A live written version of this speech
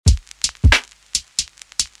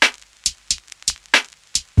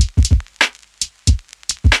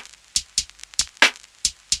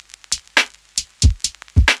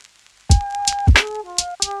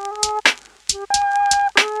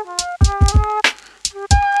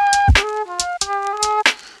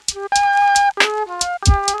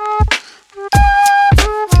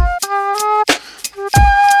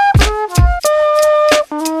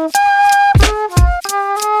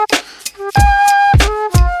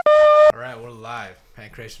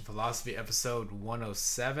Pancreation Philosophy, episode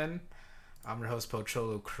 107. I'm your host,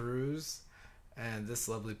 Pocholo Cruz, and this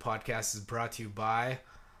lovely podcast is brought to you by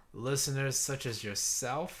listeners such as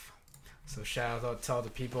yourself. So shout out to all the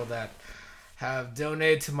people that have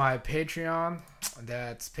donated to my Patreon.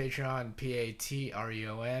 That's Patreon,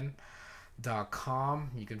 patreon.com.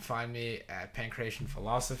 You can find me at Pancreation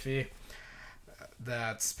Philosophy.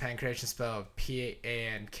 That's Pancreation spelled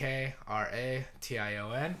Pankration.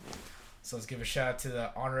 So let's give a shout out to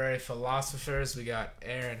the honorary philosophers. We got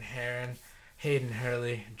Aaron Heron, Hayden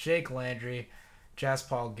Hurley, Jake Landry, Jas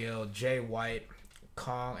Paul Gill, Jay White,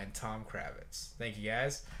 Kong, and Tom Kravitz. Thank you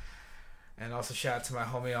guys. And also shout out to my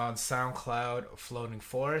homie on SoundCloud, Floating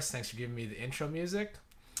Forest. Thanks for giving me the intro music.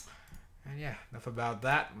 And yeah, enough about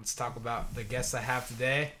that. Let's talk about the guests I have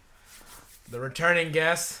today. The returning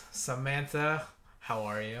guest, Samantha. How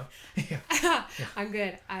are you? I'm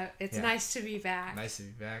good. It's nice to be back. Nice to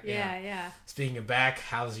be back. Yeah. Speaking of back,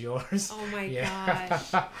 how's yours? Oh my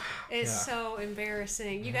gosh. It's so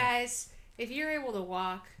embarrassing. You guys, if you're able to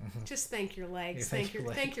walk, just thank your legs. Thank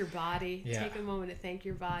your body. Yeah. Take a moment to thank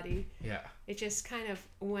your body. Yeah. It just kind of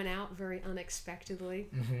went out very unexpectedly.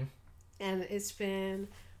 Mm-hmm. And it's been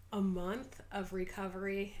a month of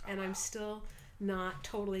recovery, and I'm still not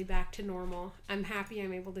totally back to normal. I'm happy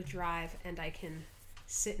I'm able to drive and I can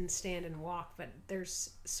sit and stand and walk, but there's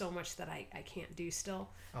so much that I can't do still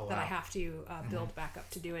that I have to build back up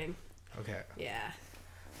to doing. Okay. Yeah.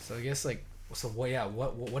 So I guess what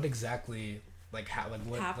exactly what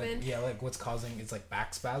happened? What's causing it's like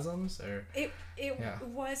back spasms or it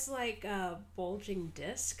was like a bulging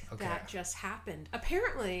disc that just happened.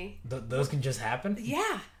 Apparently those can just happen?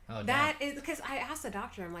 Yeah. Oh, that is because I asked the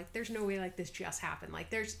doctor, I'm like, there's no way like this just happened. Like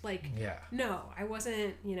there's like no, I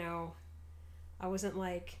wasn't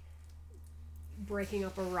like breaking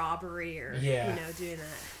up a robbery or doing that.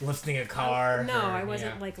 Lifting a car. I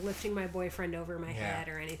wasn't like lifting my boyfriend over my head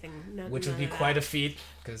or anything. Which would be quite a feat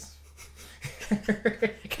because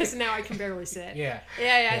now I can barely sit. Yeah.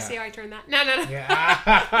 See how I turned that? No.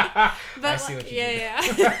 Yeah. But I see what you did.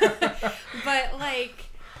 But like,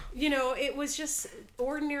 it was just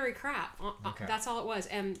ordinary crap. Okay. That's all it was.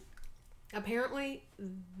 And apparently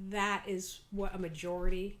that is what a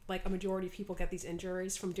majority of people get these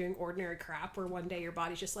injuries from doing ordinary crap, where one day your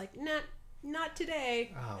body's just like, nah, not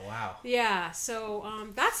today. Oh, wow. Yeah. So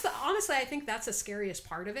honestly, I think that's the scariest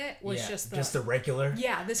part of it was just the regular.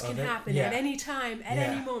 Yeah, this can happen at any time, at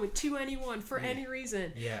any moment, to anyone, for any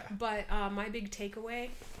reason. Yeah. But my big takeaway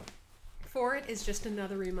for it is just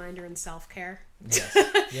another reminder in self-care. Yes.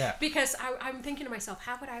 Yeah. Because I'm thinking to myself,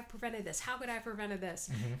 how could I have prevented this? How could I have prevented this?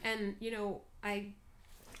 Mm-hmm. And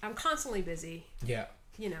I'm constantly busy. Yeah.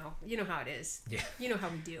 You know how it is. Yeah. You know how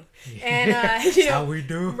we do. Yeah. And how we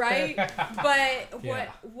do. Right? But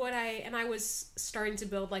I was starting to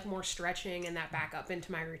build like more stretching and that back up into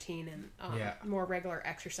my routine and more regular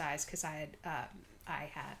exercise because I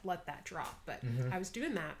had let that drop. But I was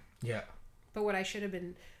doing that. Yeah. But what I should have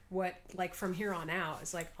been from here on out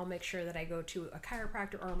is like I'll make sure that I go to a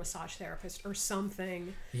chiropractor or a massage therapist or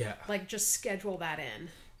something. Yeah. Like just schedule that in.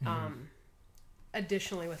 Mm-hmm.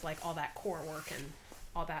 Additionally with like all that core work and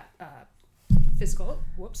all that physical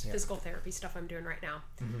therapy stuff I'm doing right now.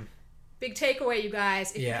 Mm-hmm. Big takeaway, you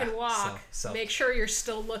guys, if you can walk, make sure you're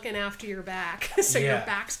still looking after your back so your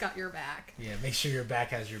back's got your back. Yeah, make sure your back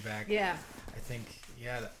has your back. Yeah. I think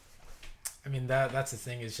that's the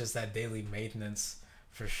thing, is just that daily maintenance.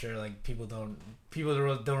 For sure, like people don't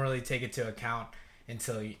really take it to account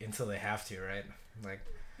until they have to, right? Like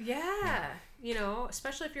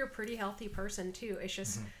especially if you're a pretty healthy person too. It's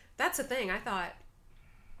just that's the thing. I thought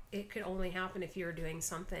it could only happen if you were doing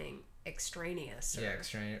something extraneous.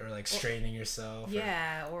 Or like straining yourself.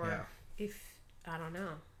 Or if I don't know,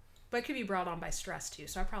 but it could be brought on by stress too.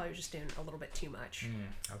 So I probably was just doing a little bit too much.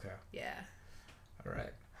 Okay. Yeah. All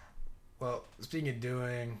right. Well, speaking of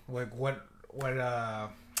doing what I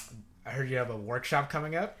heard you have a workshop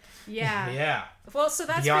coming up. Yeah. Yeah. Well, so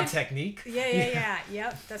that's Beyond Technique. Yeah.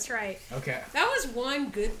 Yep, that's right. Okay. That was one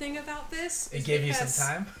good thing about this. It gave you some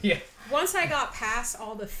time. Yeah. Once I got past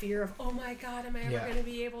all the fear of, oh my God, am I ever going to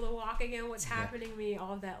be able to walk again? What's happening to me?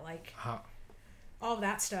 All of that, all of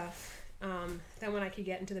that stuff. Then when I could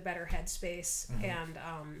get into the better headspace and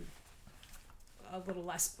a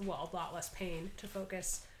lot less pain to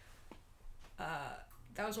focus.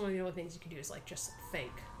 That was one of the only things you can do is like just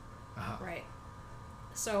think, right?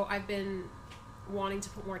 So I've been wanting to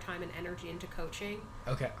put more time and energy into coaching.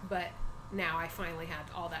 Okay. But now I finally had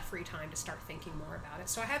all that free time to start thinking more about it.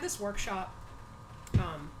 So I had this workshop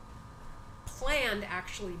planned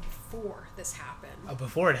actually before this happened. Oh,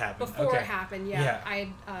 before it happened. Before it happened, yeah.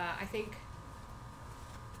 I think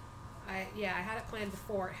I had it planned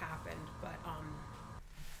before it happened, but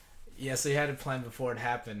Yeah, so you had it planned before it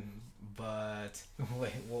happened, but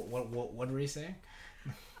wait, what were you saying?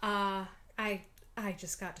 I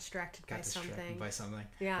just got distracted by something. By something.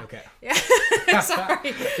 Yeah. Okay. Yeah.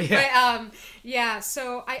 Sorry. Yeah. But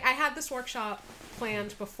so I had this workshop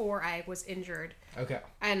planned before I was injured. Okay.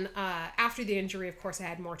 And after the injury, of course, I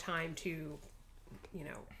had more time to,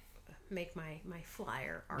 make my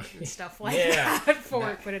flyer art and stuff like that before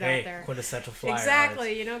I put it out there. Quintessential flyer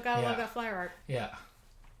exactly. art. Gotta love that flyer art. Yeah.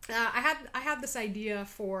 I had this idea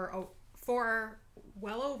for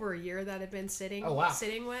well over a year that I've been sitting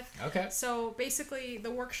with. Okay. So basically,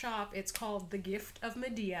 the workshop, it's called The Gift of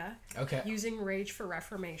Medea. Okay. Using Rage for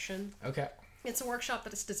Reformation. Okay. It's a workshop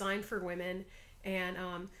that is designed for women and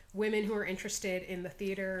women who are interested in the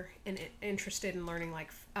theater and interested in learning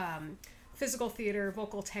like physical theater,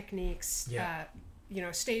 vocal techniques,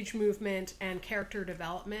 stage movement, and character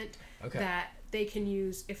development that they can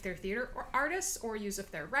use if they're theater or artists, or use if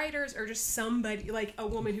they're writers, or just somebody like a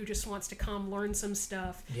woman who just wants to come learn some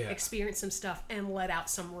stuff, experience some stuff, and let out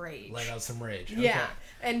some rage. Okay. Yeah,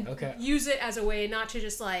 and use it as a way not to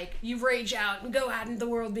just like you rage out and go out into the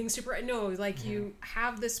world being super. No, like you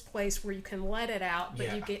have this place where you can let it out,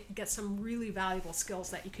 but you get some really valuable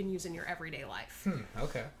skills that you can use in your everyday life.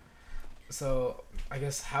 Okay. So I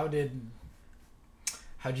guess how did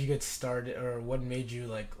you get started, or what made you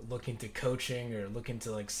like look into coaching or look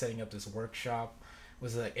into like setting up this workshop?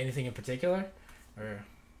 Was it like anything in particular, or?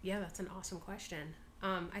 Yeah, that's an awesome question.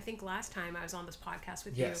 I think last time I was on this podcast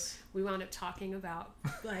with you, we wound up talking about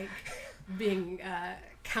like being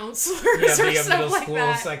counselors or being a something middle like school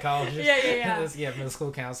that. psychologist. Yeah, middle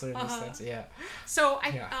school counselor in a sense. Yeah. So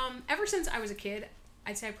ever since I was a kid,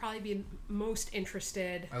 I'd say I'd probably be most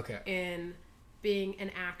interested in being an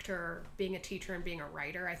actor, being a teacher, and being a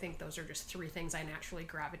writer. I think those are just three things I naturally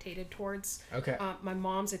gravitated towards. Okay. My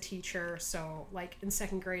mom's a teacher, so like in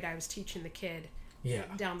second grade, I was teaching the kid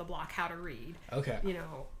down the block how to read. Okay.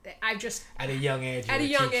 I just at a young age. At a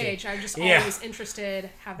young age, I'm just always interested,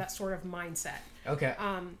 have that sort of mindset. Okay.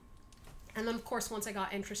 And then of course, once I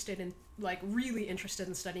got interested in really interested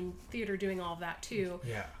in studying theater, doing all of that too.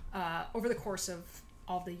 Yeah. Over the course of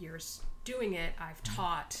all the years doing it, I've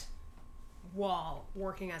taught while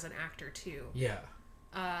working as an actor too. Yeah.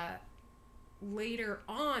 Later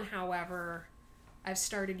on, however, I've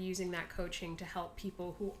started using that coaching to help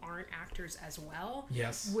people who aren't actors as well.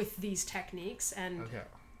 Yes. With these techniques, and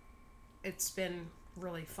it's been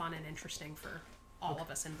really fun and interesting for all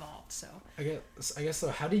of us involved. So I guess so.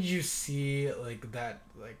 How did you see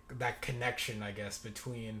that connection, I guess,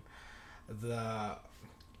 between the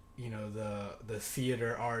the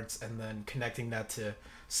theater arts and then connecting that to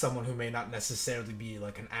someone who may not necessarily be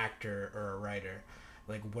like an actor or a writer?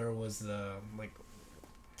 Like, where was the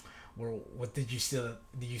what did you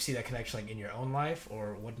see that connection like in your own life,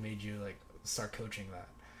 or what made you like start coaching that?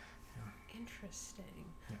 Interesting.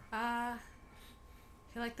 I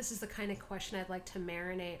feel like this is the kind of question I'd like to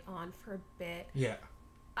marinate on for a bit. Yeah.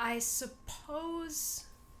 I suppose,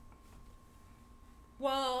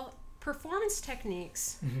 well, performance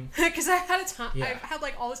techniques, because I've had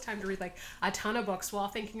like all this time to read like a ton of books while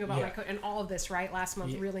thinking about my coach and all of this last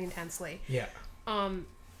month really intensely. Yeah. And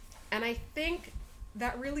I think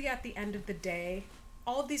that really at the end of the day,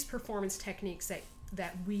 all of these performance techniques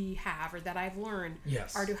that we have, or that I've learned,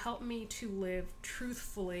 are to help me to live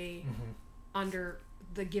truthfully under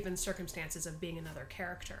the given circumstances of being another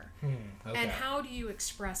character. And how do you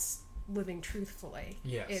express living truthfully?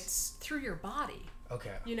 It's through your body.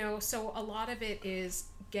 Okay. So a lot of it is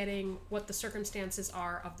getting what the circumstances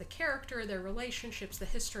are of the character, their relationships, the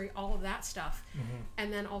history, all of that stuff,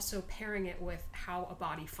 and then also pairing it with how a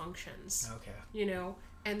body functions. Okay.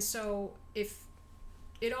 And so if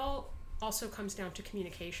it all also comes down to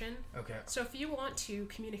communication. Okay. So if you want to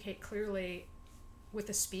communicate clearly with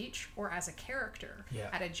a speech or as a character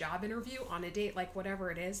at a job interview, on a date, like whatever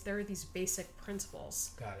it is, there are these basic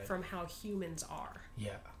principles from how humans are.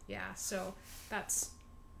 Yeah, so that's,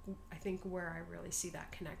 I think, where I really see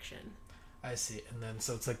that connection. I see. And then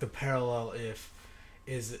so it's like the parallel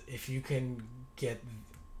if you can get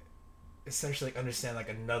essentially like understand like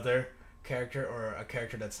another character, or a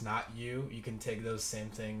character that's not you can take those same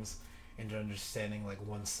things into understanding like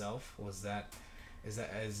oneself. Is that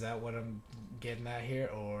what I'm getting at here,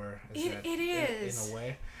 or it is in a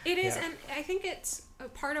way? It is, and I think it's a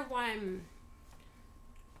part of why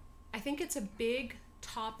I think it's a big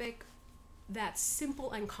topic that's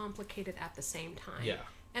simple and complicated at the same time. Yeah.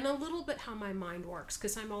 And a little bit how my mind works,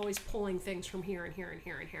 because I'm always pulling things from here and here and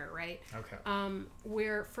here and here, right? Okay.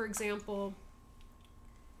 Where, for example,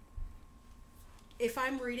 if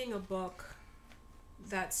I'm reading a book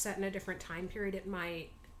that's set in a different time period, it might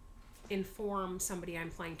inform somebody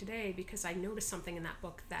I'm playing today because I noticed something in that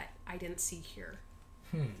book that I didn't see here.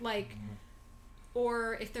 Like,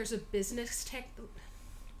 or if there's a business tech.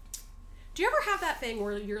 Do you ever have that thing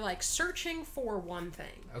where you're like searching for one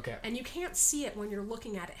thing? Okay. And you can't see it when you're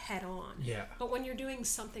looking at it head on. Yeah. But when you're doing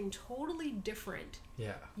something totally different,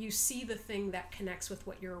 yeah, you see the thing that connects with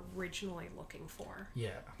what you're originally looking for.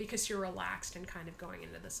 Yeah. Because you're relaxed and kind of going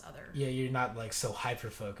into this other. Yeah, you're not like so hyper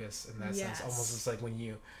focused in that Yes. sense. Almost it's like when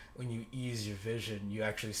you ease your vision, you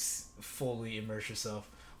actually fully immerse yourself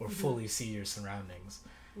or fully see your surroundings,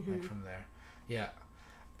 like from there. Yeah.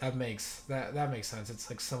 That makes sense. It's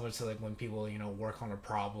like similar to like when people, you know, work on a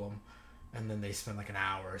problem and then they spend like an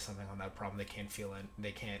hour or something on that problem. They can't feel it.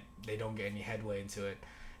 They don't get any headway into it.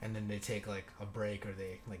 And then they take like a break or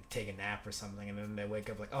they like take a nap or something. And then they wake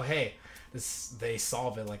up like, oh, hey, they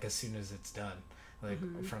solve it like as soon as it's done. Like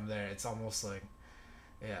from there, it's almost like,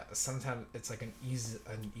 yeah, sometimes it's like an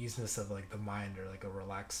easiness of like the mind or like a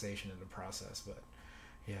relaxation in the process. But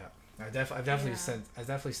yeah. I definitely sense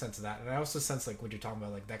that, and I also sense like what you're talking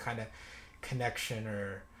about, like that kind of connection,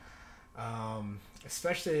 or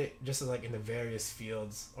especially just like in the various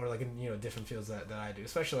fields, or like in, you know, different fields that I do,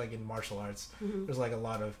 especially like in martial arts. There's like a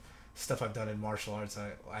lot of stuff I've done in martial arts.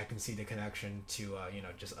 I can see the connection to you know,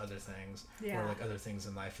 just other things, or like other things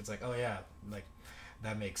in life. It's like, oh yeah, like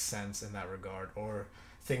that makes sense in that regard, or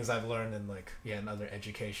things I've learned in like in other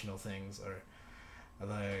educational things, or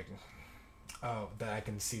like. Oh, that I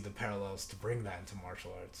can see the parallels to bring that into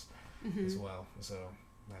martial arts as well. So,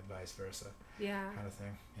 that vice versa. Yeah. Kind of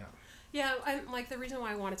thing. Yeah. Yeah, and like the reason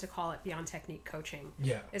why I wanted to call it Beyond Technique Coaching.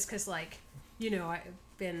 Yeah. Is because, like, you know,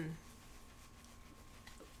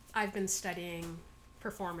 I've been studying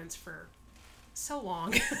performance for so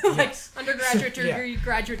long, like undergraduate degree,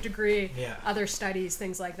 graduate degree, other studies,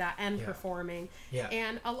 things like that, and performing. Yeah.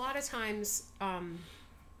 And a lot of times.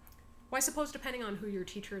 Well, I suppose depending on who your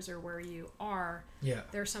teachers or where you are,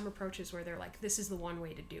 there are some approaches where they're like, this is the one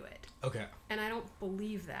way to do it. Okay. And I don't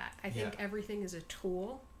believe that. I think everything is a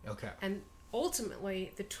tool. Okay. And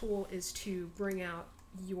ultimately, the tool is to bring out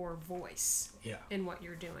your voice in what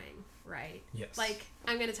you're doing, right? Yes. Like,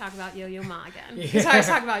 I'm going to talk about Yo-Yo Ma again. So I was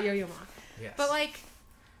talking about Yo-Yo Ma. Yes. But, like,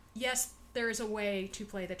 yes, there is a way to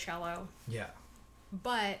play the cello. Yeah.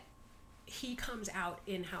 But he comes out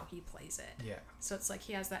in how he plays it. Yeah. So it's like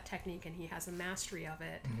he has that technique and he has a mastery of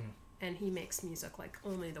it, and he makes music like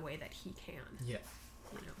only the way that he can. Yeah.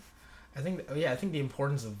 You know. I think the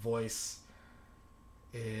importance of voice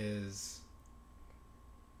is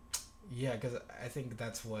because I think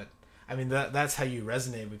that's what that's how you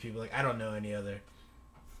resonate with people. Like, I don't know any other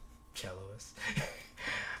celloist.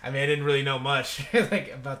 I mean, I didn't really know much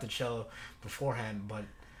like about the cello beforehand, but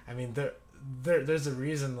I mean there's a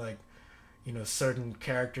reason, like, you know, certain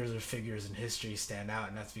characters or figures in history stand out,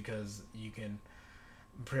 and that's because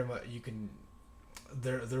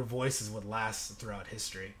their voice is what lasts throughout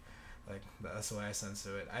history. Like, that's the way I sense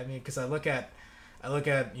to it. I mean, because I look at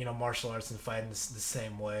you know, martial arts and fighting the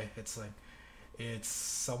same way. It's like it's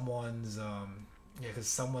someone's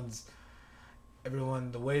because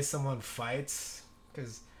the way someone fights,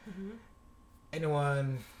 because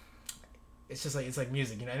anyone, it's just like, it's like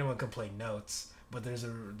music, you know, anyone can play notes. But there's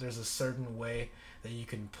a certain way that you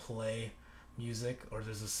can play music, or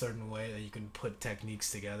there's a certain way that you can put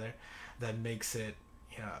techniques together that makes it,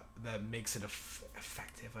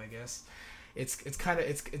 effective, I guess. It's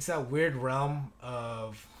that weird realm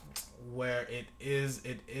of where it is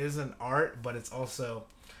an art, but it's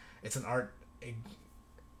an art.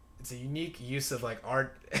 It's a unique use of like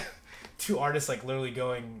art, two artists like literally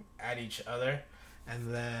going at each other,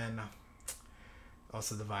 and then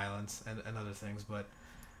also the violence and other things. But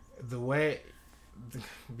the way,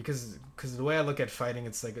 because the way I look at fighting,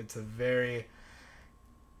 it's like I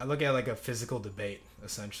look at like a physical debate,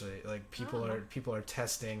 essentially. Like people are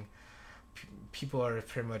testing, people are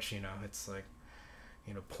pretty much, you know, it's like,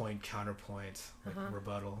 you know, point, counterpoint, like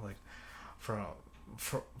rebuttal, like from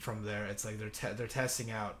there, it's like they're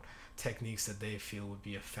testing out techniques that they feel would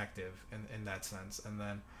be effective in that sense. And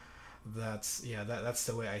then that's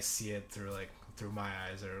the way I see it through my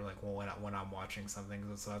eyes, or like when I'm watching something.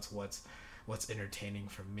 So that's what's entertaining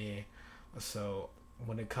for me. So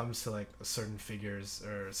when it comes to like certain figures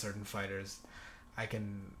or certain fighters, I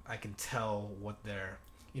can tell what their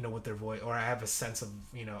voice, or I have a sense of,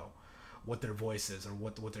 you know, what their voice is, or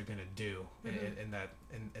what they're gonna do in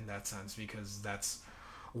that sense, because that's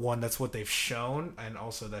what they've shown, and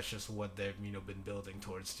also that's just what they've, you know, been building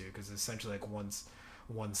towards too. Because essentially, like, once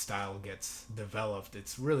one style gets developed,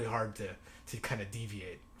 it's really hard to kind of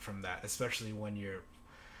deviate from that, especially when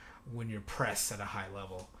you're pressed at a high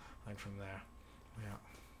level, like from there. Yeah.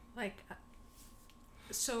 Like,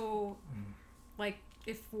 so, like,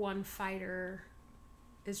 if one fighter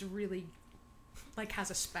is really, like,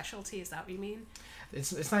 has a specialty, is that what you mean?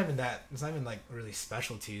 It's not even that. It's not even, like, really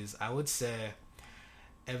specialties. I would say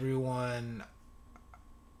everyone,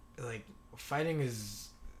 like, fighting is,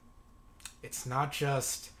 it's not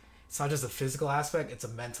just a physical aspect, it's a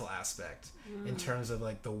mental aspect in terms of,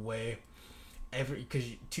 like, the way because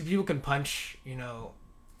two people can punch,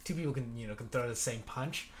 two people can throw the same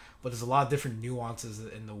punch, but there's a lot of different nuances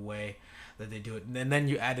in the way that they do it, and then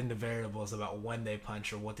you add in the variables about when they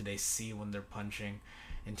punch or what do they see when they're punching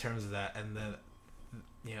in terms of that, and then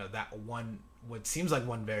that one, what seems like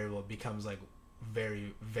one variable becomes like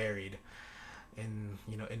very varied in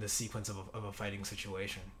in the sequence of a fighting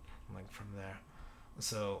situation, like from there.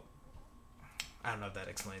 So I don't know if that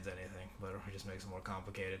explains anything, but it just makes it more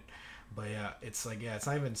complicated. But yeah, it's like, it's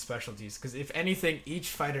not even specialties, because if anything, two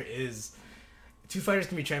fighters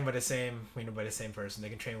can be trained by the same person. They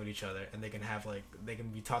can train with each other, and they can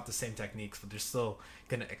be taught the same techniques, but they're still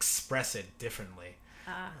gonna express it differently.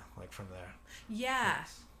 Like from there. Yeah.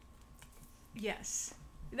 Yes.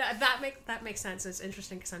 That makes sense. It's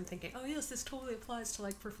interesting because I'm thinking, oh yes, this totally applies to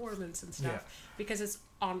like performance and stuff, because it's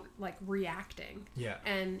on like reacting. Yeah.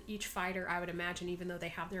 And each fighter, I would imagine, even though they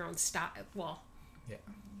have their own style,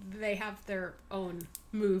 they have their own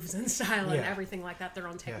moves and style and everything like that, their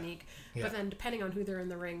own technique. Yeah. But then depending on who they're in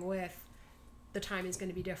the ring with, the timing is going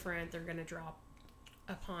to be different. They're going to draw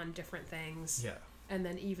upon different things. Yeah. And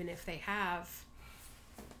then even if they have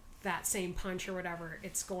that same punch or whatever,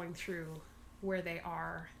 it's going through where they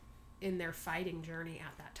are in their fighting journey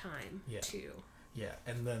at that time too. Yeah,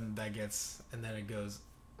 and then it goes,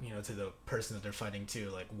 to the person that they're fighting too.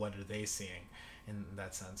 Like, what are they seeing in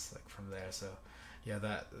that sense? Like from there. So, yeah,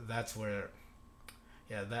 that's where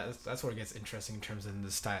it gets interesting in terms of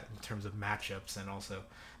the style, in terms of matchups, and also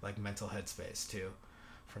like mental headspace too,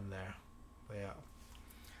 from there. But yeah,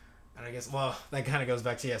 and I guess that kind of goes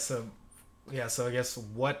back to So I guess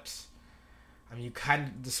you kind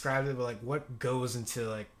of described it, but like what goes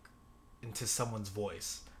into someone's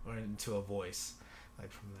voice or into a voice,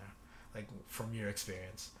 like from there, like from your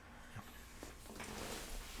experience.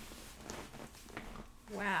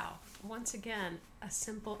 Wow. Once again, a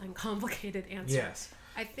simple and complicated answer. Yes.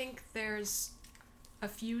 I think there's a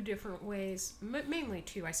few different ways, mainly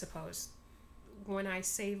two, I suppose. When I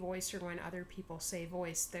say voice or when other people say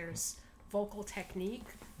voice, there's vocal technique,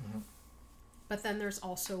 but then there's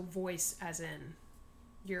also voice as in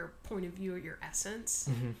your point of view or your essence,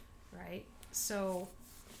 right? So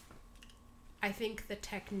I think the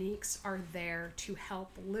techniques are there to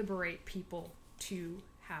help liberate people to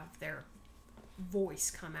have their voice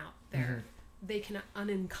come out there. They can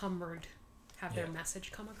unencumbered have their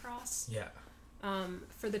message come across. Yeah.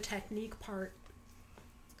 For the technique part,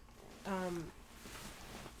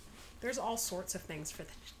 there's all sorts of things for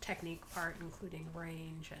the technique part, including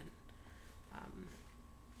range and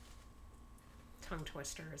tongue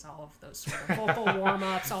twisters, all of those sort of vocal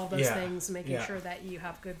warm-ups, all those things, making sure that you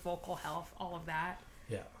have good vocal health, all of that.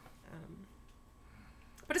 Yeah.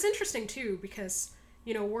 But it's interesting too, because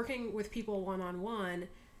working with people one-on-one,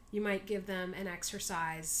 you might give them an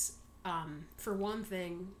exercise for one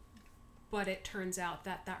thing, but it turns out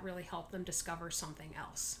that really helped them discover something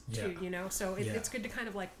else too, So it's good to kind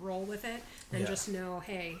of like roll with it and just know,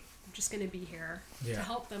 hey, I'm just going to be here to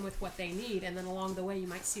help them with what they need. And then along the way, you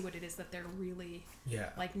might see what it is that they're really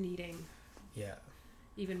like needing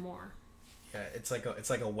even more. Yeah, it's like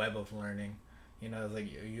a web of learning, like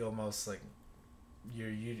you almost like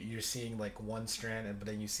you're seeing like one strand, but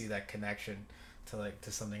then you see that connection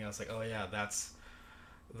to something else. Like, oh yeah, that's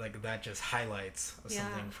like that just highlights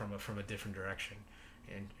something from a different direction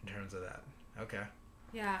in terms of that. Okay.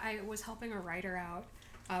 Yeah, I was helping a writer out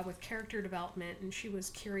with character development, and she was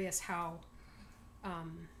curious how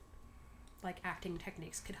like acting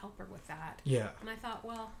techniques could help her with that. Yeah. And I thought,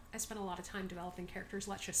 well, I spent a lot of time developing characters.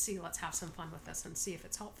 Let's have some fun with this and see if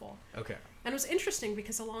it's helpful. Okay. And it was interesting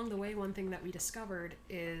because along the way, one thing that we discovered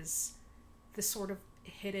is this sort of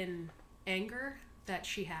hidden anger that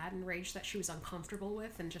she had and rage that she was uncomfortable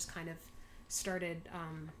with, and just kind of started,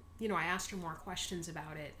 I asked her more questions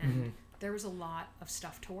about it, and there was a lot of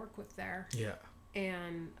stuff to work with there. Yeah.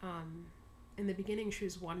 And in the beginning, she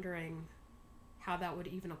was wondering how that would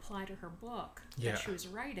even apply to her book that she was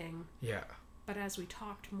writing. Yeah. But as we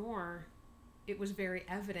talked more, it was very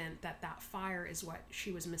evident that fire is what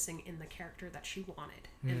she was missing in the character that she wanted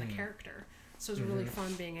in the character. So it was really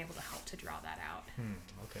fun being able to help to draw that out.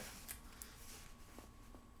 Okay.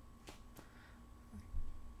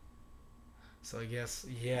 So I guess,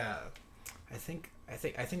 yeah, I think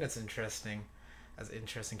that's interesting. As an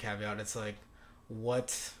interesting caveat, it's like,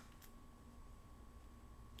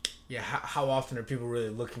 how often are people really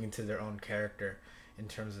looking into their own character in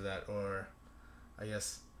terms of that, or I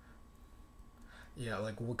guess, yeah,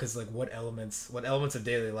 like, because like what elements of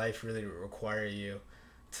daily life really require you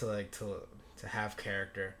to have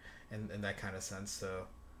character in that kind of sense. So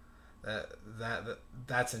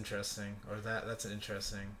that's interesting, or that's an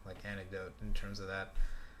interesting like anecdote in terms of that.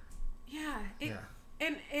 Yeah.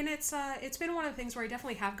 And it's been one of the things where I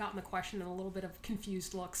definitely have gotten the question and a little bit of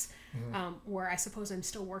confused looks, where I suppose I'm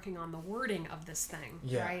still working on the wording of this thing,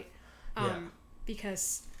 right?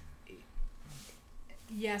 Because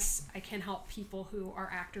yes, I can help people who are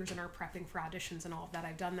actors and are prepping for auditions and all of that.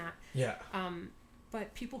 I've done that. Yeah.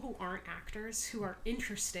 But people who aren't actors, who are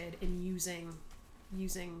interested in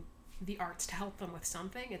using the arts to help them with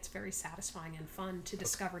something, it's very satisfying and fun to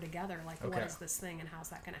discover together, like, what is this thing and how's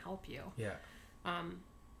that going to help you? Yeah.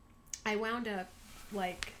 I wound up,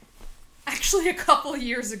 like, actually a couple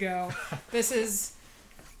years ago, this is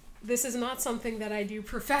not something that I do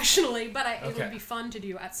professionally, but it would be fun to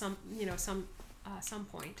do at some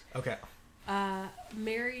point. Okay.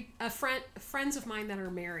 Friends of mine that are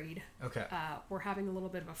married. Okay. Were having a little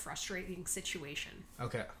bit of a frustrating situation.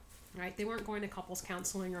 Okay. Right? They weren't going to couples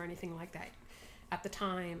counseling or anything like that at the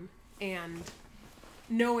time, and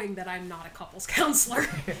knowing that I'm not a couples counselor,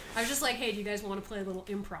 I was just like, hey, do you guys want to play a little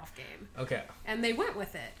improv game? Okay. And they went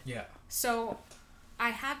with it. Yeah. So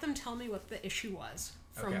I had them tell me what the issue was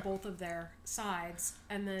from both of their sides,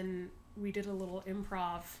 and then we did a little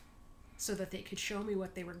improv so that they could show me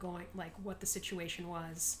what they were going, like, what the situation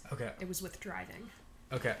was. Okay. It was with driving.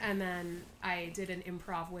 Okay. And then I did an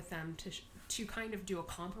improv with them to kind of do a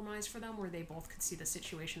compromise for them where they both could see the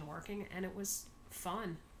situation working, and it was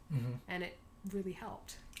fun. And it really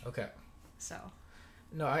helped. Okay. So.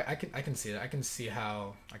 No, I can see it. I can see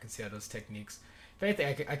how those techniques. If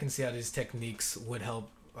anything, I can see how these techniques would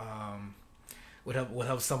help. Would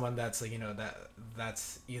help someone that's like,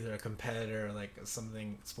 that's either a competitor or like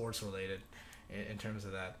something sports related, in terms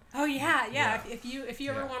of that. Oh yeah. If you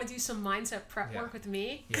ever want to do some mindset prep work with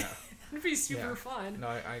me, it'd be super fun. No,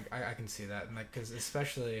 I can see that, and like,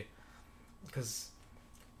 especially because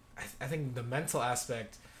I think the mental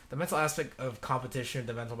aspect of competition,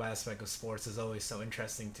 the mental aspect of sports is always so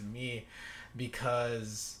interesting to me,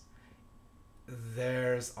 because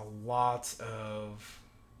there's a lot of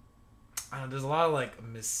like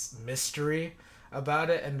mystery about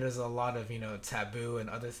it, and there's a lot of taboo and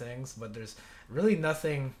other things, but there's really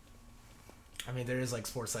nothing. I mean, there is like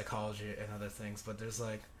sports psychology and other things, but there's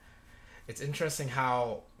like, it's interesting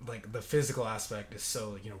how like the physical aspect is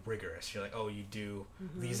so rigorous. You're like, oh, you do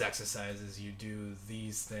these exercises, you do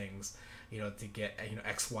these things, to get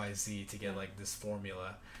XYZ, to get like this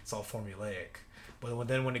formula. It's all formulaic. But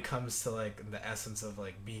then when it comes to like the essence of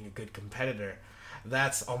like being a good competitor,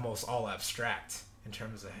 that's almost all abstract in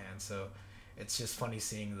terms of hand. So it's just funny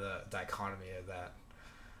seeing the dichotomy of that.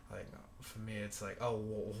 Like, for me, it's like, oh,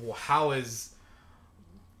 well, how is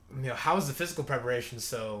the physical preparation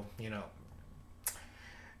so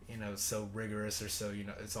so rigorous, or so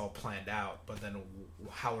it's all planned out, but then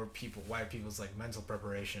why are people's like mental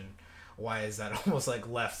preparation, why is that almost like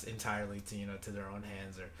left entirely to to their own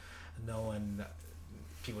hands, or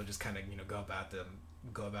people just kind of go about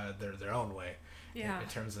it their own way. In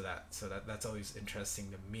terms of that. So that's always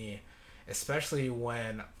interesting to me, especially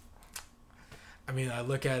when I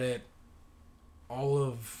look at it, all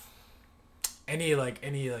of any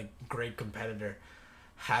great competitor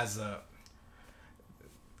has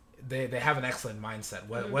they have an excellent mindset,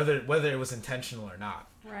 whether it was intentional or not.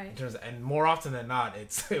 Right. In terms of, and more often than not,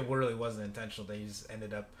 it really wasn't intentional. They just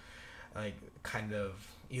ended up like kind of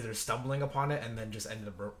either stumbling upon it and then just ended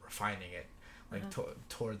up refining it like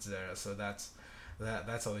towards there. So that's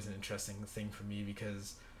always an interesting thing for me,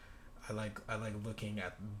 because I like looking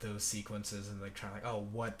at those sequences and like trying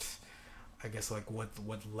what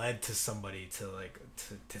led to somebody to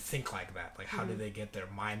think like that, like how did they get their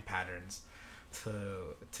mind patterns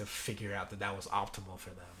to figure out that was optimal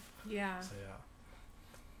for them. So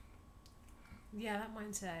that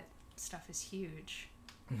mindset stuff is huge.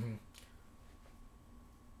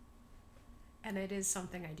 And it is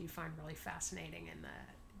something I do find really fascinating in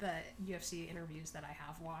the UFC interviews that I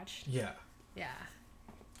have watched. Yeah,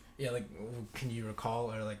 like, can you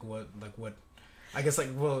recall, or like what I guess, like,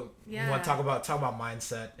 well, you want to talk about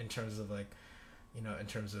mindset in terms of like in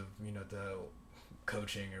terms of the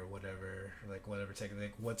coaching or whatever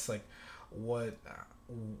technique, what's like what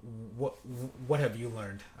have you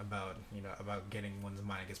learned about about getting one's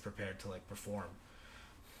mind gets prepared to like perform?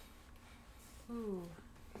 Ooh.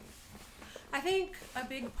 I think a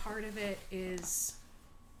big part of it is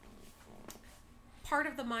part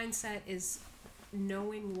of the mindset is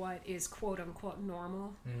knowing what is quote unquote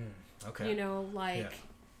normal. Okay. You know, like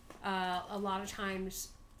a lot of times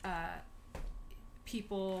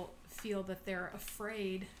people feel that they're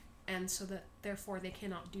afraid and so that therefore they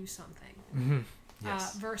cannot do something. Mm-hmm.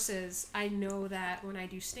 Yes. Versus I know that when I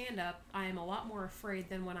do stand-up, I am a lot more afraid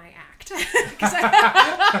than when I act.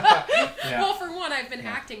 Well, for one, I've been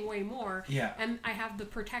acting way more. Yeah. And I have the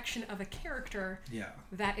protection of a character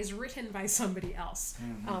that is written by somebody else.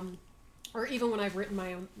 Mm-hmm. Or even when I've written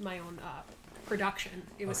my own production,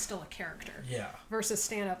 it was still a character. Yeah. Versus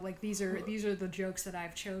stand-up, like these are the jokes that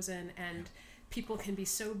I've chosen, and people can be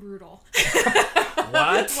so brutal.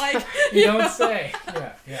 What? Like you don't say.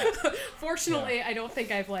 Yeah. Fortunately, I don't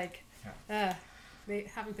think I've they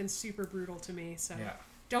haven't been super brutal to me. So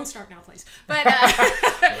don't start now, please. But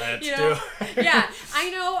let's do it. Yeah,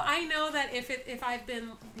 I know that if I've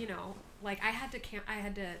been like I had to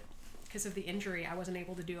because of the injury, I wasn't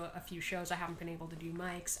able to do a few shows. I haven't been able to do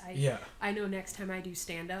mics. I know next time I do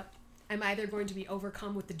stand up, I'm either going to be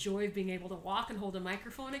overcome with the joy of being able to walk and hold a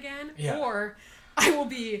microphone again, or I will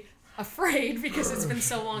be afraid because it's been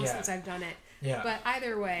so long since I've done it. Yeah. But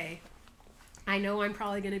either way, I know I'm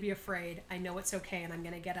probably going to be afraid. I know it's okay, and I'm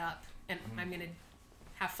going to get up, and I'm going to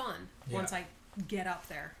have fun once I get up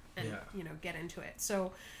there and get into it.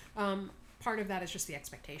 So part of that is just the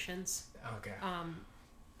expectations. Okay.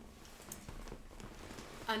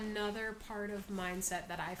 Another part of mindset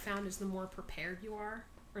that I found is the more prepared you are,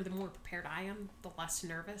 or the more prepared I am, the less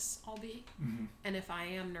nervous I'll be. Mm-hmm. And if I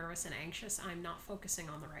am nervous and anxious, I'm not focusing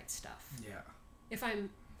on the right stuff. Yeah. If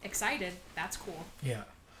I'm excited, that's cool. Yeah.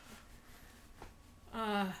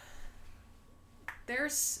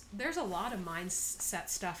 There's a lot of mindset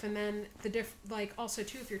stuff, and then also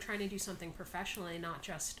too, if you're trying to do something professionally, not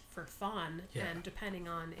just for fun, and depending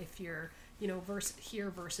on if you're here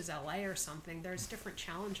versus LA or something, there's different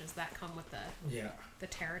challenges that come with the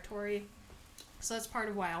territory. So that's part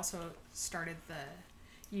of why I also started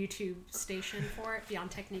the YouTube station for it, Beyond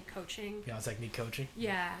Technique Coaching. Beyond Technique Coaching?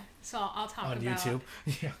 Yeah. So I'll talk about... On YouTube?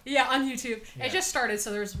 Yeah, on YouTube. Yeah. It just started,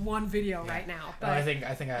 so there's one video right now. But I think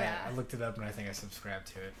I looked it up, and I think I subscribed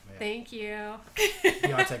to it. Yeah. Thank you.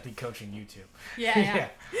 Beyond Technique Coaching YouTube. Yeah.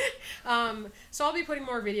 So I'll be putting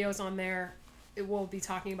more videos on there. It will be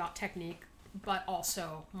talking about technique, but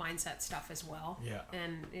also mindset stuff as well. Yeah.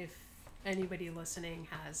 And if anybody listening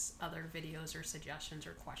has other videos or suggestions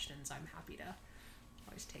or questions, I'm happy to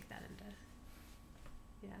always take that into.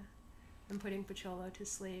 Yeah. I'm putting Pacholo to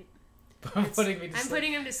sleep. I'm putting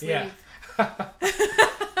him to sleep. Yeah.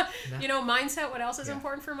 Mindset, what else is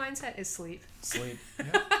important for mindset is sleep. Sleep.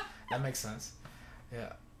 Yeah. That makes sense.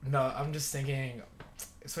 Yeah. No, I'm just thinking,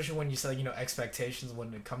 especially when you say, expectations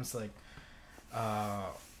when it comes to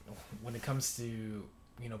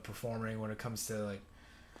performing, when it comes to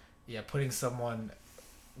putting someone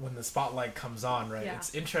when the spotlight comes on, right? Yeah.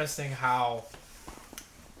 It's interesting how,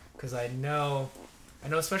 because I know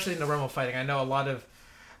especially in the realm of fighting, I know a lot of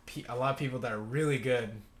people that are really good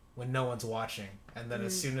when no one's watching, and then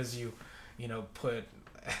as soon as you put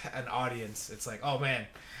an audience, it's like, oh man,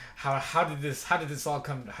 how did this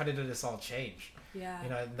all change?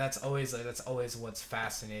 Yeah. That's always what's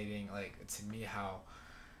fascinating, to me, how,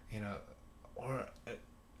 or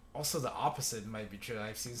also the opposite might be true.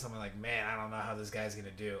 I've seen someone like, man, I don't know how this guy's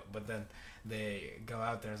gonna do, but then they go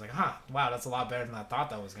out there and it's like, wow, that's a lot better than I thought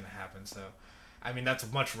that was gonna happen. So, I mean,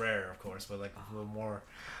 that's much rarer, of course, but more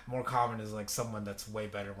common is someone that's way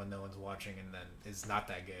better when no one's watching, and then is not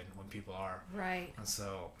that good when people are. Right. And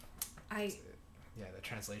so, the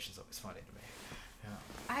translation's always funny to me.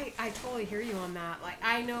 Yeah. I totally hear you on that.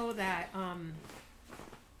 I know that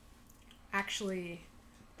actually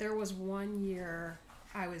there was one year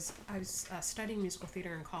I was studying musical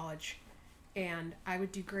theater in college, and I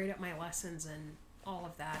would do great at my lessons and all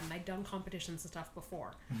of that, and I'd done competitions and stuff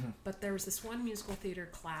before. Mm-hmm. But there was this one musical theater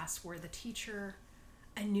class where the teacher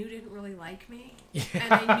I knew didn't really like me. Yeah.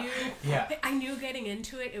 And I knew getting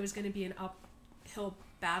into it was going to be an uphill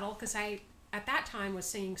battle, because I at that time was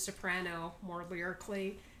singing soprano more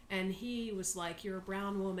lyrically, and he was like, you're a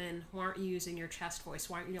brown woman, why aren't you using your chest voice,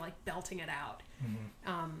 why aren't you belting it out?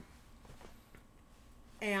 Mm-hmm.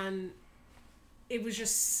 And it was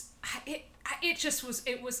just I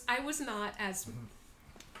was not as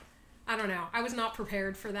I don't know, I was not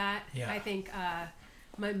prepared for that. I think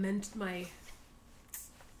my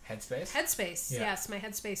headspace, yes, my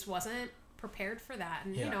headspace wasn't prepared for that.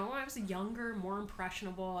 And, I was younger, more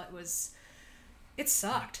impressionable. It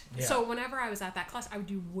sucked. Yeah. So whenever I was at that class, I would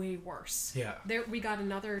do way worse. Yeah. We got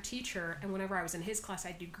another teacher, and whenever I was in his class,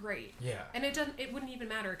 I'd do great. Yeah. And it wouldn't even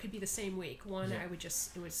matter. It could be the same week.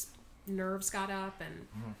 It was nerves got up and...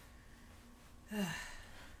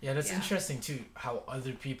 Yeah, that's interesting too, how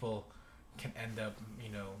other people can end up,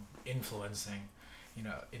 influencing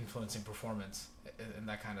performance in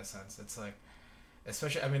that kind of sense. It's like,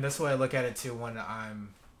 especially, I mean, that's the way I look at it too when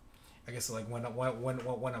I'm, I guess like when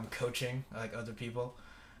I'm coaching like other people,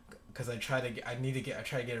 because I try to get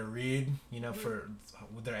a read, for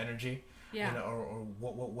with their energy, or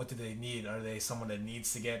what do they need? Are they someone that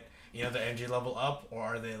needs to get their energy level up, or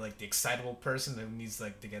are they like the excitable person that needs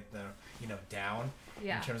like to get the down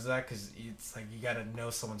in terms of that? Because it's like you got to know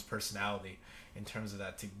someone's personality in terms of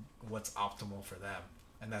that to what's optimal for them,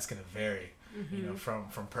 and that's going to vary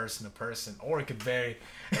from person to person, or it could vary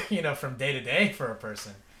from day to day for a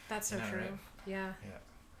person. That's so true. Right? Yeah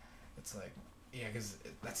It's like because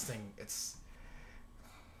that's the thing, it's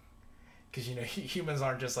because humans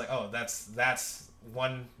aren't just like, oh, that's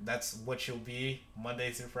what you'll be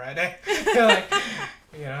Monday through Friday. Like,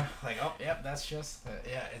 like, oh, yep, that's just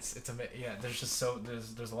it's there's just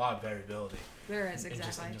there's a lot of variability. There is,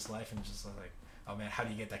 exactly. in just life, and just like, oh man, how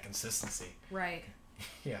do you get that consistency? Right.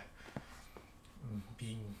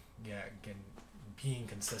 Being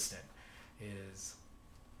consistent is,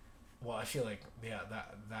 well, I feel like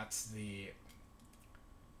that's the,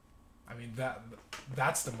 I mean,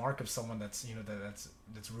 that's the mark of someone that's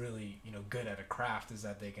that's really good at a craft, is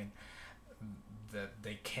that they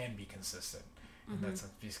can be consistent. And that's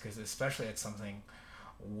because especially at something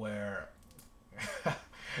where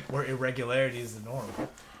irregularity is the norm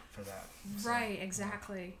for that. So, right,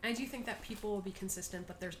 exactly. I do think that people will be consistent,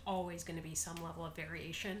 but there's always going to be some level of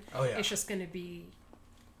variation. Oh yeah. It's just going to be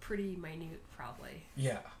pretty minute, probably.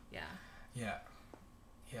 Yeah.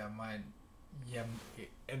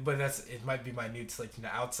 But it might be minute to like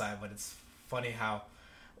outside, but it's funny how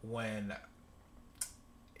when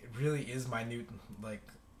it really is minute, like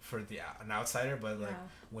for an outsider, but like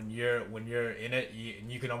when you're in it,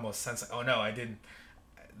 you can almost sense like, oh no, I didn't.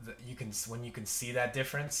 You can see that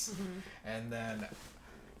difference, and then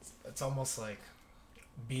it's almost like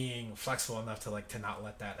being flexible enough to not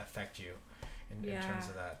let that affect you in terms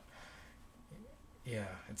of that. Yeah,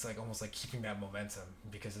 it's like almost like keeping that momentum,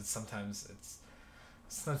 because sometimes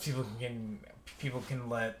people can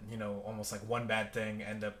let almost like one bad thing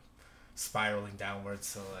end up spiraling downwards,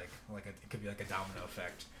 so like it could be like a domino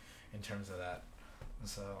effect in terms of that. And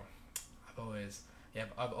so I've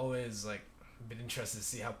always like been interested to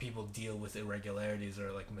see how people deal with irregularities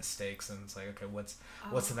or like mistakes, and it's like, okay, what's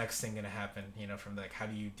the next thing gonna happen from like, how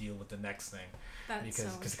do you deal with the next thing? Because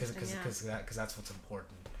that's what's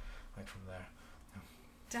important, like from there.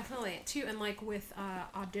 Definitely too. And like with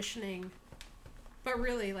auditioning, but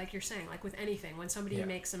really, like you're saying, like with anything, when somebody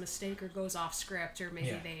makes a mistake or goes off script, or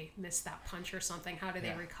maybe they miss that punch or something, how do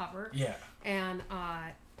they recover? And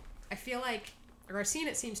I feel like, or I've seen,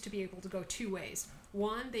 it seems to be able to go two ways.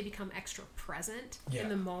 One, they become extra present in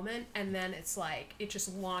the moment, and then it's like it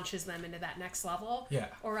just launches them into that next level.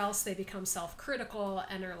 Or else they become self-critical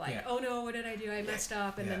and are like, oh no, what did I do? I messed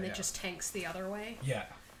up, and then it just tanks the other way.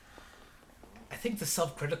 I think the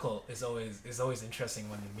self-critical is always interesting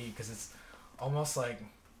when you meet, because it's almost like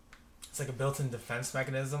it's like a built-in defense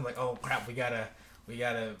mechanism. Like, oh crap, we gotta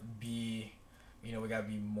be, we gotta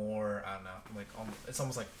be more. I don't know. Like, it's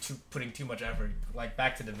almost like putting too much effort. Like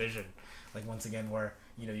back to Division, like once again where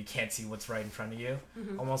you can't see what's right in front of you.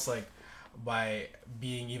 Almost like by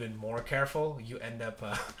being even more careful, you end up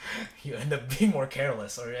being more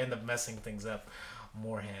careless, or you end up messing things up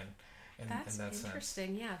more hand. That's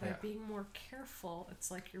interesting. Sense. By being more careful,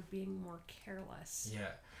 it's like you're being more careless.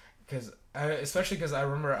 Especially because I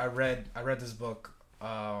remember I read this book.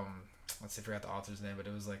 Let's see, I forgot the author's name, but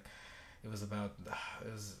it was like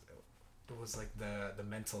the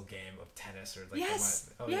mental game of tennis, or like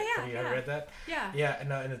have you ever read that?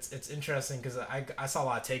 And it's interesting because I saw a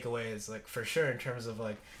lot of takeaways, like for sure, in terms of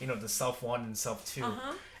like the self 1 and self 2,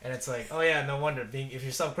 and it's like, oh yeah, no wonder if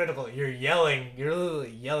you're self-critical, you're literally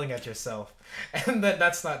yelling at yourself, and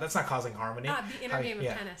that's not causing harmony. The inner game of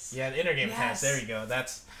tennis. The inner game of tennis. There you go.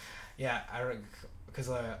 That's because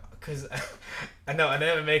I know an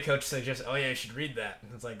MMA coach suggests, oh yeah, you should read that,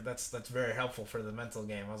 and it's like that's very helpful for the mental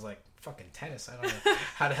game. I was like, fucking tennis, I don't know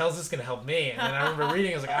how the hell is this gonna help me? And then I remember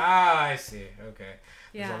reading, I was like, I see, okay.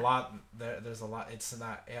 There's a lot there's a lot. It's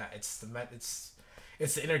not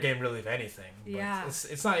it's the inner game, really, of anything. But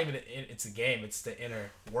it's not even it's a game. It's the inner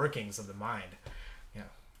workings of the mind.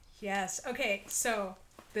 Yes. Okay. So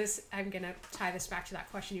I'm gonna tie this back to that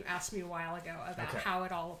question you asked me a while ago about how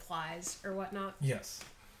it all applies or whatnot. Yes.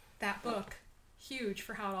 That book, huge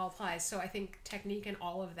for how it all applies. So I think technique and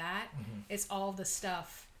all of that, it's all the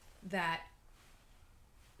stuff that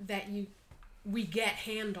we get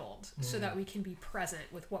handled so that we can be present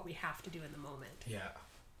with what we have to do in the moment. Yeah.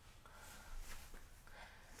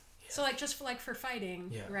 So like just for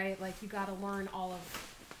fighting, right? Like you got to learn all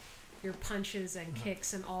of your punches and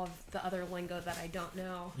kicks and all of the other lingo that I don't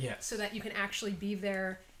know. Yes. So that you can actually be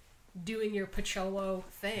there doing your Pocholo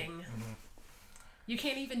thing. You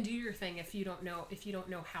can't even do your thing if you don't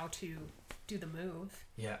know how to do the move.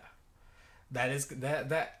 Yeah. That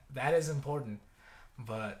is important.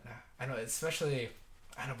 But I know, especially,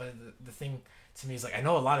 but the thing to me is like, I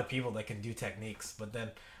know a lot of people that can do techniques, but then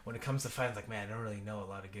when it comes to fighting, like, man, I don't really know a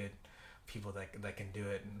lot of good people that can do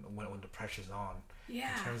it and when the pressure's on.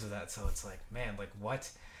 Yeah. In terms of that, so it's like, man, like what?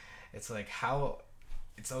 It's like how,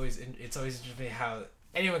 it's always interesting how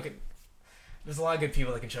anyone could. There's a lot of good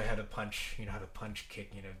people that can show you how to punch, how to punch,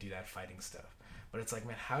 kick, do that fighting stuff. But it's like,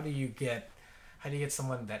 man, how do you get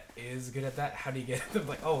someone that is good at that? How do you get them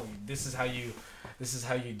like, oh, this is how you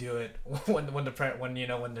do it when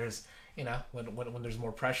there's when there's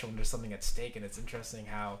more pressure, when there's something at stake. And it's interesting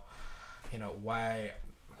how we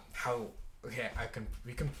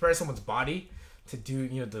compare someone's body to do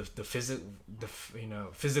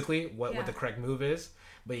physically what the correct move is,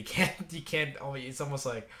 but you can't it's almost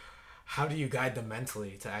like, how do you guide them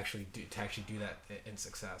mentally to actually do that in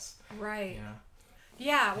success, right?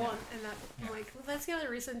 Yeah, well, and that like that's the other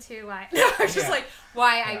reason too why it's just like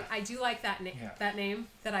why I do like that name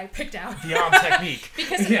that I picked out. Beyond technique.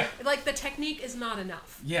 Because like the technique is not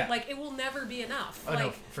enough. Yeah. Like it will never be enough. Oh, like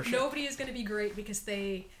no, for sure. Nobody is going to be great because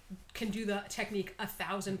they can do the technique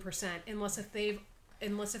 1,000% unless if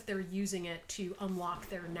they're using it to unlock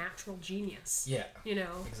their natural genius. Yeah.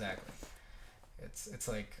 Exactly. It's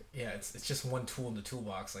like it's just one tool in the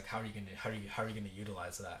toolbox. Like how are you gonna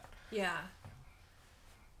utilize that? Yeah.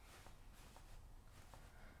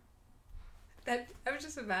 That I was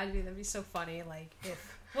just imagining that'd be so funny. Like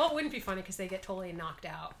if it wouldn't be funny because they get totally knocked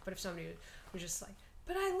out. But if somebody was just like,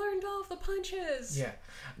 but I learned all of the punches. Yeah.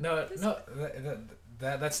 No.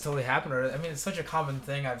 That's totally happened. Or I mean, it's such a common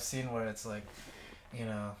thing I've seen where it's like,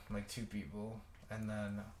 like two people, and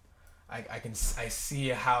then I see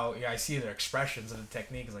their expressions and the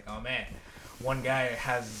technique is like, oh man, one guy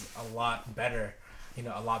has a lot better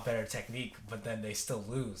technique, but then they still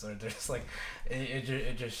lose, or there's like,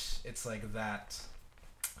 it's like that.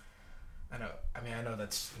 I know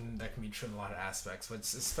that can be true in a lot of aspects, but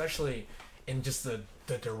it's especially in just the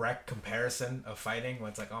direct comparison of fighting, when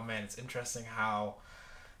it's like, oh man, it's interesting how,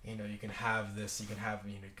 you can have this, you can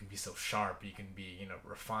be so sharp, you can be,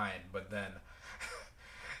 refined, but then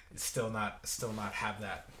still not have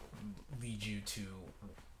that lead you to,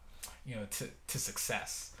 to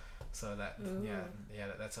success. So that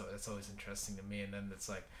that's always interesting to me. And then it's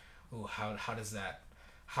like, ooh, how does that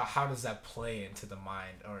play into the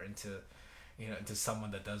mind, or into into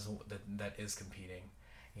someone that is competing,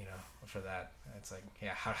 for that. It's like,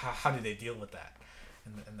 how do they deal with that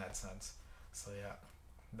in that sense? So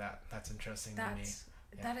that's interesting to me.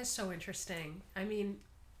 That is so interesting. I mean,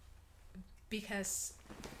 because,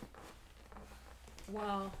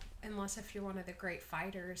 well, unless if you're one of the great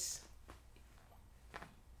fighters,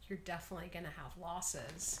 you're definitely going to have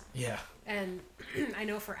losses. Yeah. And I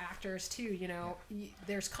know for actors too,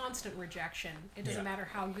 there's constant rejection. It doesn't matter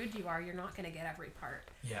how good you are, you're not going to get every part.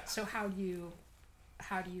 Yeah. So how do you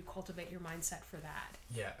cultivate your mindset for that?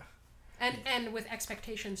 Yeah. And with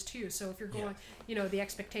expectations too. So if you're going, the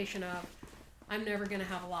expectation of, I'm never going to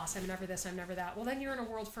have a loss, I'm never this, I'm never that. Well, then you're in a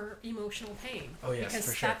world for emotional pain. Oh, yes, because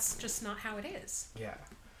for sure. that's just not how it is. Yeah.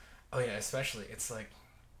 Oh, yeah, especially. It's like,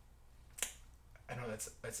 I know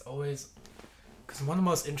it's always, because one of the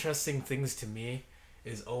most interesting things to me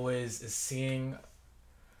is seeing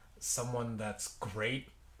someone that's great,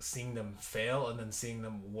 seeing them fail, and then seeing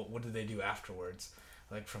them, what do they do afterwards,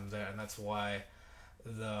 like from there. And that's why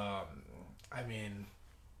the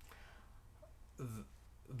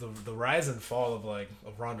rise and fall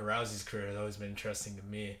of Ronda Rousey's career has always been interesting to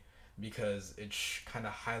me, because it kind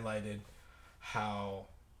of highlighted how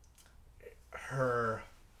her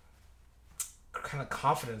kind of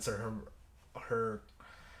confidence, or her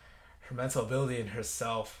mental ability in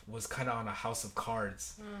herself was kind of on a house of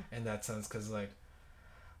cards in that sense, because like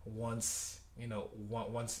once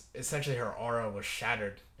essentially her aura was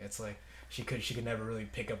shattered, it's like she could never really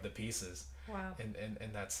pick up the pieces. Wow.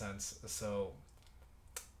 In that sense. So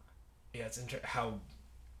yeah, it's how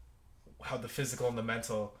the physical and the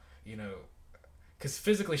mental because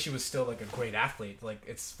physically she was still like a great athlete. Like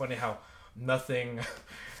it's funny how nothing,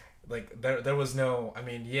 like there was no. I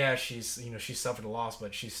mean, yeah, she's she suffered a loss,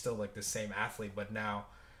 but she's still like the same athlete, but now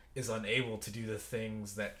is unable to do the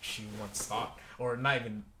things that she once thought, or not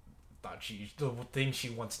even thought the things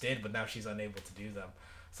she once did, but now she's unable to do them.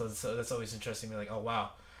 So that's always interesting to me. Like, oh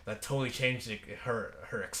wow, that totally changed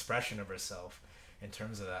her expression of herself in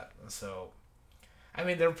terms of that. So I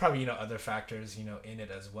mean, there are probably other factors in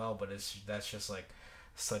it as well, but that's just like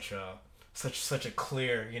such a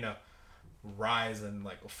clear rise and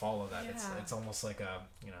like fall of that. Yeah. It's almost like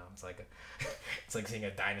it's like it's like seeing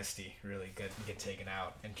a dynasty really get taken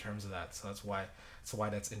out in terms of that. So that's why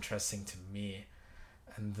that's interesting to me.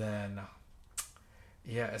 And then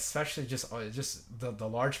yeah, especially just the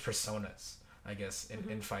large personas, I guess,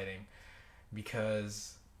 in fighting,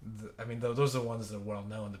 because I mean those are the ones that are well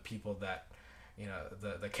known, the people that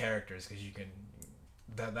the characters, because you can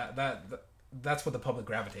that's what the public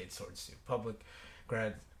gravitates towards. Public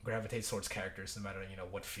gravitates towards characters no matter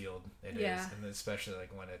what field it is, and especially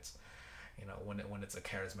like when it's when it's a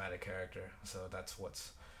charismatic character. So that's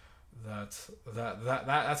what's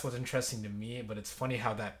interesting to me. But it's funny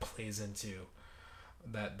how that plays into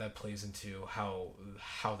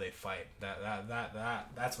how they fight.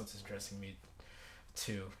 That's what's interesting to me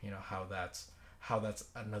too. How that's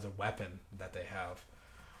another weapon that they have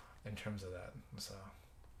in terms of that. So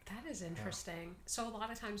that is interesting. Yeah. So a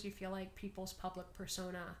lot of times you feel like people's public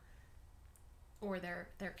persona or their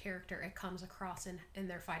character, it comes across in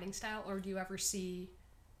their fighting style, or do you ever see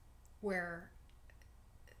where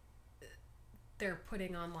they're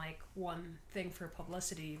putting on like one thing for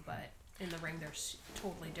publicity, but in the ring they're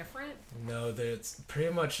totally different? No, it's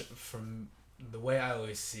pretty much, from the way I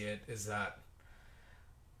always see it, is that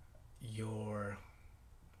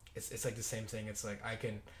it's like the same thing. It's like I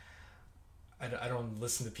don't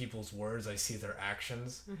listen to people's words, I see their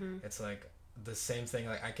actions. It's like the same thing.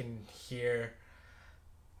 Like I can hear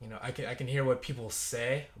I can hear what people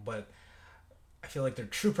say, but I feel like their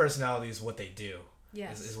true personality is what they do.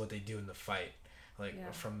 Yes. Is what they do in the fight.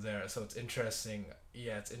 Like from there. So it's interesting.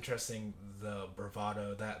 Yeah, it's interesting the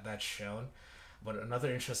bravado that's shown. But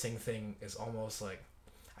another interesting thing is almost like,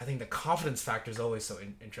 I think the confidence factor is always so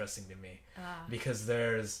interesting to me, because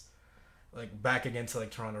there's like back again to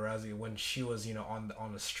like Ronda Rousey, when she was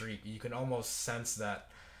on the street, you can almost sense that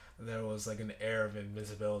there was like an air of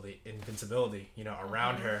invincibility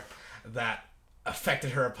around her that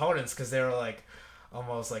affected her opponents, because they were like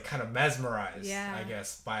almost like kind of mesmerized, I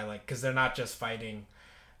guess, by like, because they're not just fighting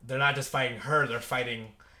her, they're fighting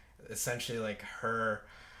essentially like her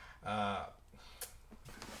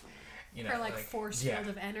her like force field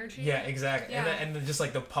of energy. Yeah, exactly. Yeah. And then just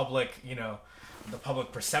like the public, the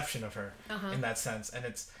public perception of her in that sense. And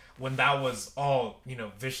it's when that was all,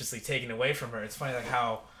 viciously taken away from her, it's funny like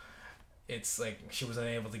how it's like she was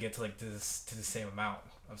unable to get to like to the same amount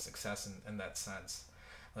of success in that sense,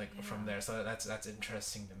 like from there. So that's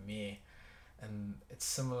interesting to me. And it's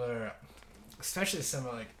similar, especially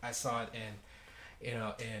similar, like I saw it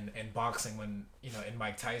in boxing when, in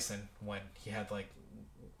Mike Tyson, when he had like,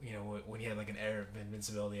 when he had like an air of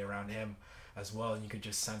invincibility around him as well, and you could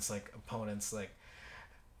just sense like opponents, like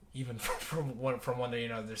even from when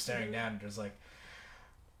they're staring down, there's like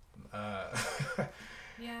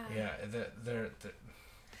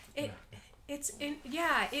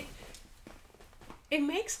it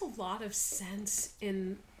makes a lot of sense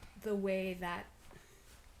in the way that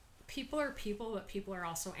people are people, but people are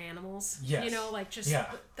also animals. Yes. Like just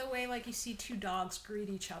the way like you see two dogs greet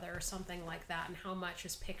each other or something like that, and how much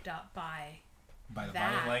is picked up by the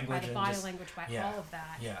body language, all of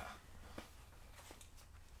that. Yeah.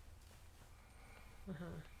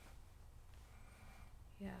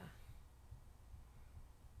 Yeah.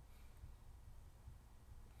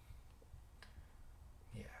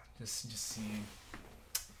 Yeah. Just seeing.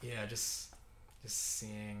 Yeah. Just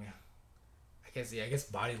seeing. I guess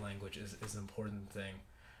body language is an important thing,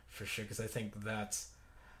 for sure, because I think that's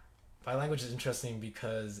body language is interesting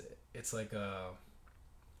because it's like a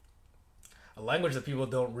language that people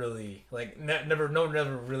don't really like. No one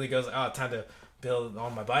ever really goes, time to build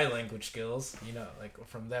on my body language skills, like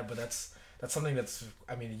from there. But that's something that's,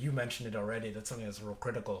 I mean, you mentioned it already. That's something that's real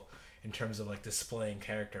critical in terms of like displaying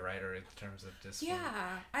character, right? Or in terms of just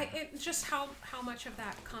it's just how much of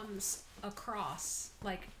that comes across,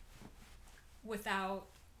 like, without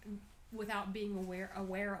being aware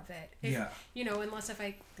of it. Unless if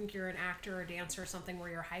I think you're an actor or dancer or something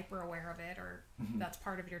where you're hyper aware of it, or that's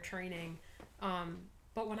part of your training.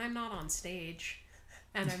 But when I'm not on stage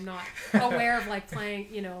and I'm not aware of like playing,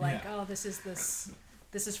 this is this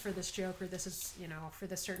this is for this joke, or this is, for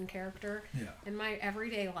this certain character. Yeah. In my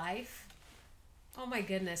everyday life, oh my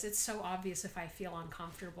goodness, it's so obvious if I feel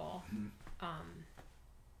uncomfortable.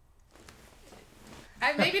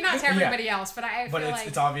 Maybe not to everybody else, but I feel like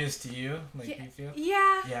it's obvious to you, like you feel.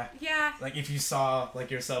 Yeah. Like if you saw like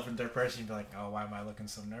yourself in third person, you'd be like, oh, why am I looking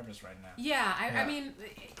so nervous right now? Yeah, I mean,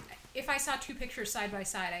 if I saw two pictures side by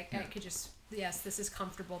side, I could just, yes, this is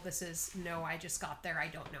comfortable. This is no, I just got there. I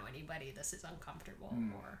don't know anybody. This is uncomfortable.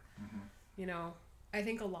 Or, I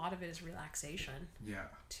think a lot of it is relaxation. Yeah.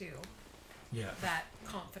 Too. Yeah. That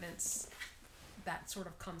confidence that sort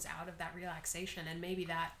of comes out of that relaxation, and maybe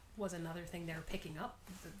that was another thing they're picking up.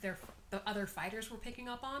 The other fighters were picking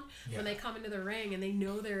up on when they come into the ring, and they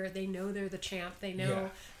know they're the champ. They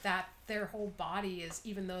know that their whole body is,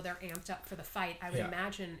 even though they're amped up for the fight, I would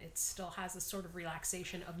imagine it still has this sort of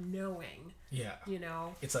relaxation of knowing. Yeah.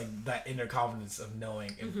 It's like that inner confidence of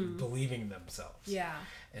knowing and believing themselves. Yeah.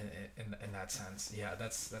 In that sense,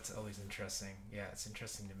 that's always interesting. Yeah, it's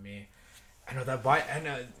interesting to me. I know that,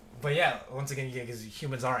 but yeah, once again, because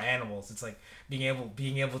humans are animals, it's like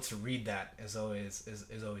being able to read that is always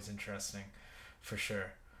interesting, for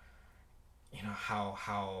sure.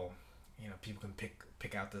 How people can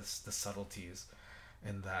pick out the subtleties,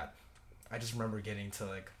 and that. I just remember getting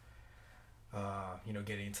to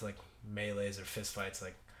melees or fist fights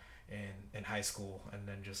like in high school, and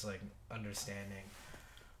then just like understanding.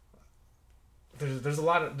 There's a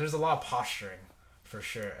lot of posturing. For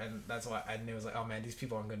sure, and that's why I knew it was like, oh man, these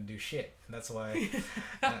people aren't gonna do shit, and that's why,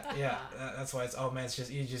 that's why it's, oh man, it's just,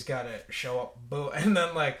 you just gotta show up, boo, and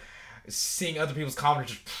then like seeing other people's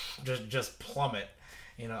confidence just plummet,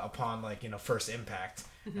 upon first impact,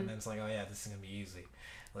 and then it's like, oh yeah, this is gonna be easy,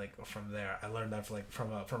 like from there. I learned that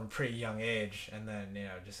from a pretty young age, and then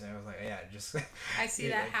I was like, yeah, just. I see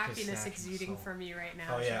that happiness exuding from you right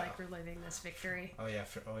now. As you're like reliving this victory. Oh yeah,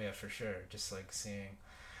 for sure. Just like seeing,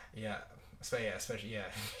 especially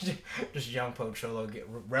just young Pocholo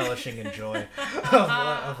relishing in joy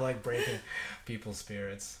of like breaking people's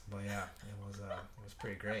spirits. But yeah, it was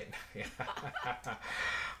pretty great.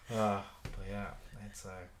 But yeah, it's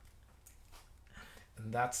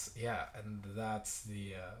and that's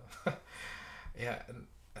the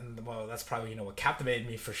and well, that's probably what captivated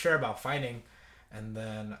me for sure about fighting, and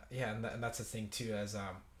then and that's the thing too, as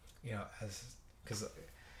because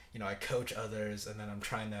I coach others, and then I'm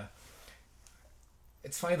trying to.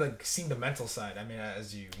 It's funny, like seeing the mental side. I mean,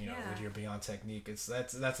 as with your Beyond Technique, that's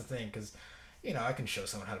the thing, because I can show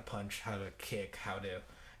someone how to punch, how to kick, how to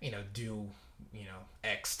do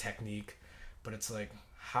X technique, but it's like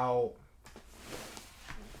how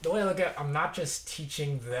the way I look at it, I'm not just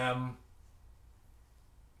teaching them.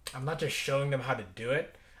 I'm not just showing them how to do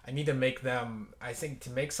it. I need to make them. I think to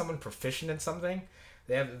make someone proficient in something,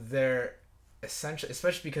 they're essentially,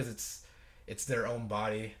 especially because it's their own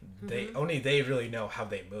body. They really know how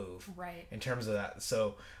they move. Right. In terms of that.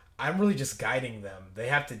 So I'm really just guiding them. They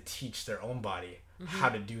have to teach their own body how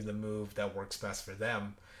to do the move that works best for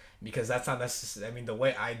them, because that's not necessarily, I mean, the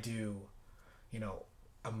way I do,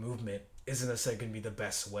 a movement isn't necessarily going to be the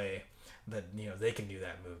best way that, they can do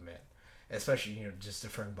that movement. Especially, just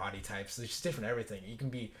different body types. It's just different everything. You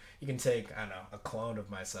can take, I don't know, a clone of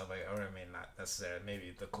myself, or I mean, not necessarily,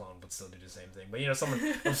 maybe the clone would still do the same thing, but someone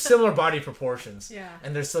of similar body proportions,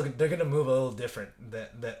 and they're gonna move a little different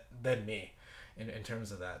than me, in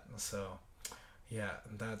terms of that. So, yeah,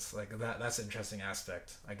 that's like that's an interesting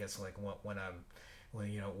aspect, I guess. Like when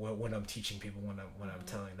I'm teaching people, when I'm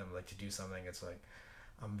telling them like to do something, it's like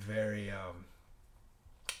I'm very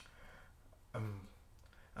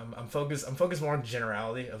I'm focused more on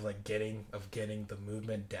generality of like getting the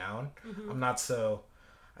movement down. I'm not so,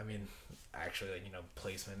 I mean, actually, like,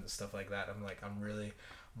 placement and stuff like that. I'm really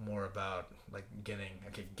more about like getting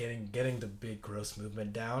the big gross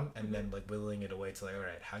movement down, and then like whittling it away to like, all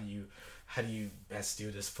right, how do you best do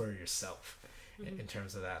this for yourself in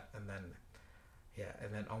terms of that, and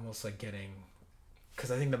then almost like getting,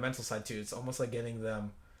 because I think the mental side too, it's almost like getting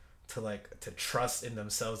them to trust in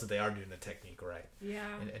themselves that they are doing the technique right. Yeah.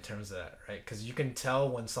 In terms of that, right? Because you can tell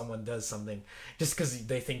when someone does something just because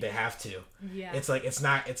they think they have to. Yeah. It's like it's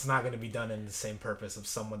not going to be done in the same purpose of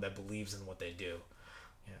someone that believes in what they do.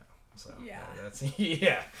 Yeah. So that's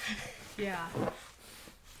yeah. Yeah.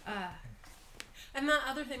 And the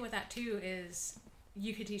other thing with that too is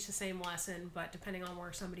you could teach the same lesson, but depending on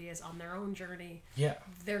where somebody is on their own journey,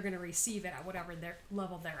 they're going to receive it at whatever their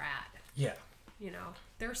level they're at. Yeah.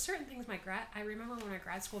 There are certain things I remember when my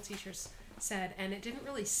grad school teachers said, and it didn't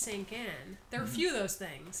really sink in. There were a few of those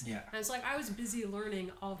things. Yeah. And it's like I was busy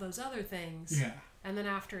learning all those other things. Yeah. And then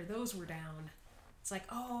after those were down, it's like,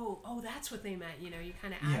 oh, that's what they meant. You know, you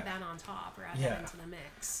kind of add that on top or add that into the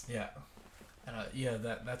mix. Yeah. And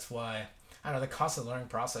that's why, I don't know, the constant learning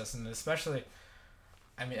process, and especially,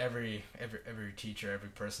 I mean, every teacher, every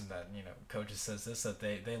person that, you know, coaches says this, that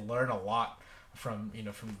they learn a lot from, you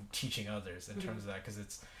know, from teaching others in terms of that, because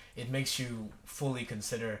it makes you fully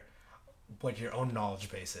consider what your own knowledge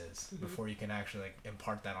base is before you can actually like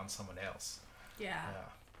impart that on someone else. Yeah.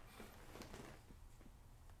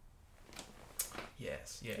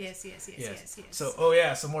 Yes.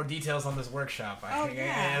 So, some more details on this workshop. I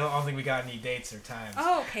don't think we got any dates or times.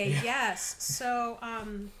 Oh, okay, yes. So,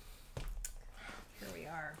 here we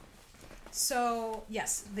are. So,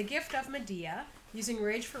 yes, The Gift of Medea, using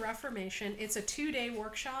Rage for Reformation. It's a 2-day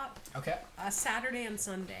workshop. Okay. Saturday and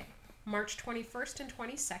Sunday, March 21st and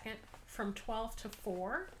 22nd, from 12 to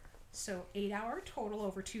 4. So 8-hour total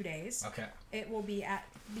over 2 days. Okay. It will be at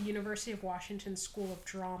the University of Washington School of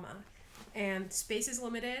Drama. And space is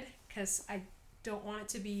limited because I don't want it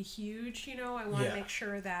to be huge, you know. I want to make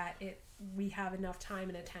sure that we have enough time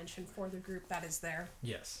and attention for the group that is there.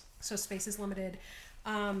 Yes. So space is limited.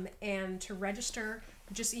 And to register,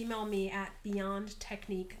 just email me at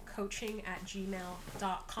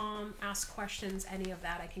beyondtechniquecoaching@gmail.com. Ask questions, any of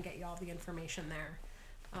that. I can get you all the information there.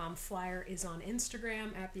 Flyer is on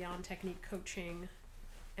Instagram at Beyond Technique Coaching,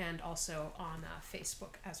 and also on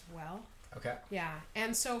Facebook as well. Okay. Yeah,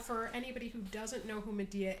 and so for anybody who doesn't know who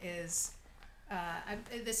Medea is,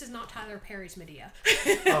 this is not Tyler Perry's Medea.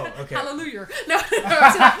 Oh, okay. Hallelujah. No,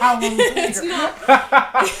 it's not. It's not.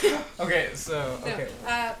 Okay, so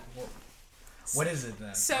what is it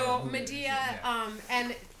then? So Medea,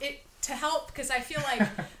 and it to help, because I feel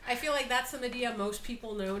like that's the Medea most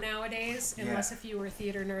people know nowadays, unless if you were a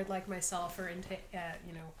theater nerd like myself or into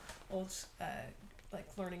old like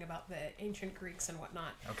learning about the ancient Greeks and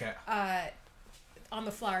whatnot. Okay. On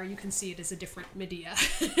the flyer, you can see it as a different Medea.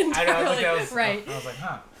 I know, right. I was like,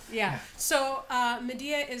 huh. Yeah. So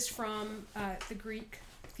Medea is from the Greek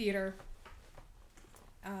theater,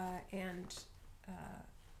 and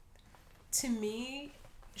to me,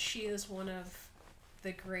 she is one of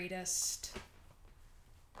the greatest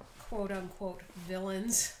quote unquote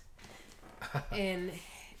villains in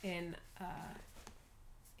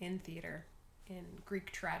theater, in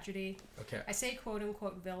Greek tragedy. Okay. I say quote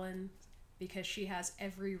unquote villain because she has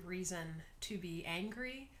every reason to be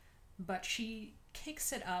angry, but she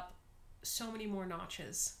kicks it up so many more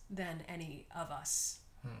notches than any of us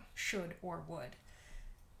should or would.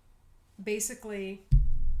 Basically,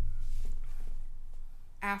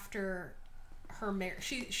 after her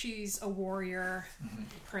marriage, she's a warrior,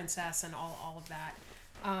 princess, and all of that.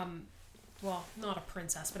 Well, not a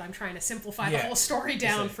princess, but I'm trying to simplify the whole story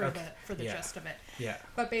down for the gist of it. Yeah.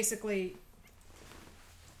 But basically,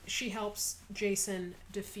 she helps Jason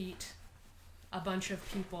defeat a bunch of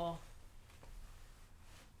people.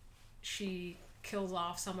 She kills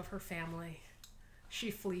off some of her family. She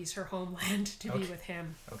flees her homeland to be with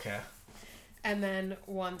him. Okay. And then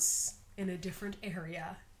once in a different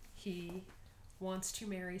area, he wants to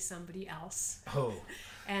marry somebody else. Oh.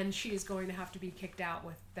 And she's going to have to be kicked out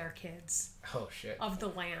with their kids. Oh, shit. Of the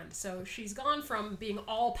land. So she's gone from being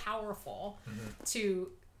all powerful to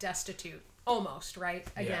destitute. Almost, right?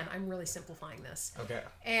 Again, I'm really simplifying this. Okay.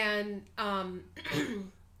 And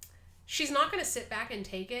she's not going to sit back and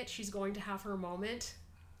take it. She's going to have her moment.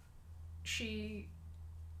 She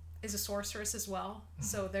is a sorceress as well.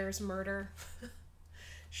 So there's murder.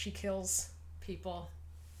 She kills people.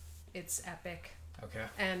 It's epic. Okay.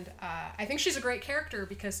 And I think she's a great character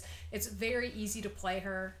because it's very easy to play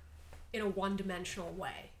her in a one-dimensional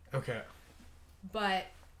way. Okay. But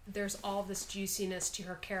there's all this juiciness to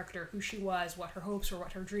her character, who she was, what her hopes were,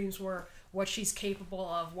 what her dreams were, what she's capable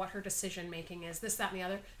of, what her decision-making is, this, that, and the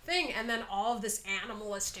other thing, and then all of this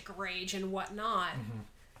animalistic rage and whatnot.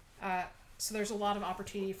 So there's a lot of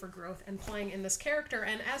opportunity for growth and playing in this character.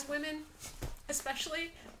 And as women,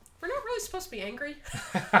 especially, we're not really supposed to be angry.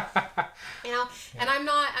 You know? And I'm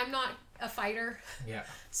not a fighter. Yeah.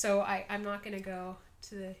 So I'm not going to go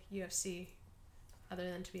to the UFC other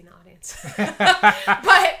than to be an audience.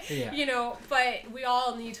 But, you know, but we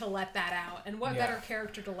all need to let that out. And what better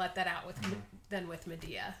character to let that out with than with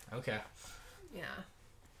Medea? Okay. Yeah.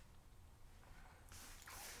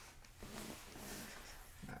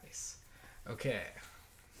 Nice. Okay.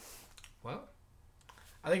 Well,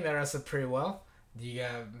 I think that wraps up pretty well. Do you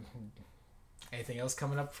got anything else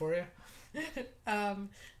coming up for you?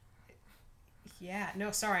 Yeah.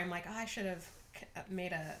 No, sorry. I'm like, I should have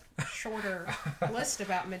made a shorter list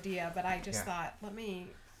about Medea, but I just thought, let me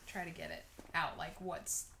try to get it out, like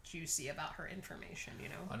what's juicy about her information, you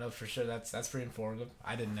know? I know for sure that's pretty informative.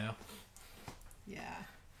 I didn't know. Yeah.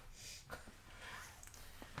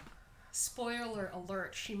 Spoiler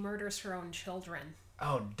alert, she murders her own children.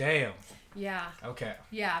 Oh, damn. Yeah. Okay.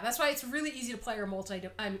 Yeah, that's why it's really easy to play her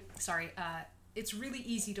it's really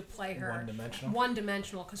easy to play her one-dimensional.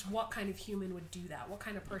 One-dimensional, because what kind of human would do that? What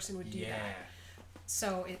kind of person would do that?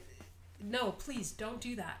 So no, please don't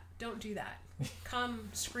do that. Don't do that. Come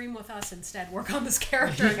scream with us instead. Work on this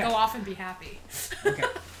character and go off and be happy. Okay.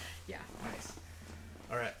 Yeah. Nice.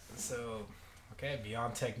 All right. So, okay,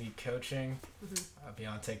 Beyond Technique Coaching.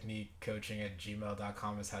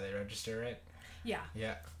 BeyondTechniqueCoaching@gmail.com is how they register it. Yeah.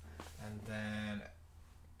 Yeah. And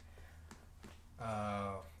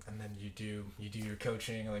then you do your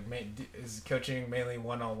coaching. Like, is coaching mainly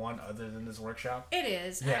one-on-one other than this workshop? It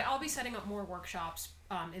is. Yeah. I'll be setting up more workshops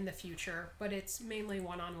in the future, but it's mainly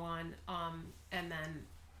one-on-one, and then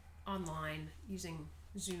online using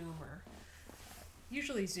Zoom or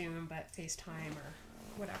usually Zoom, but FaceTime or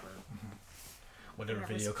whatever. Mm-hmm. Whatever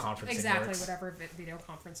video conferencing exactly works. Whatever video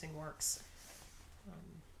conferencing works.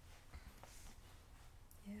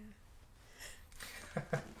 Yeah.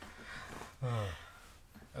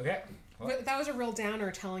 Okay. Well, That was a real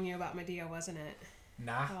downer telling you about Medea, wasn't it?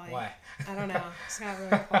 Nah. Why? I don't know. It's got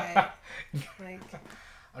really quiet. Like.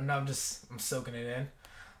 I'm soaking it in.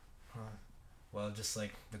 Well, just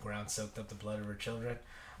like the ground soaked up the blood of her children,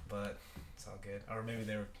 but it's all good. Or maybe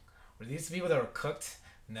were these the people that were cooked?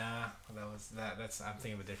 Nah, that's I'm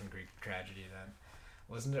thinking of a different Greek tragedy then.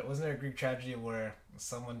 Wasn't there a Greek tragedy where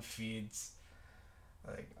someone feeds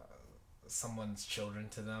like someone's children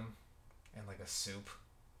to them in like a soup?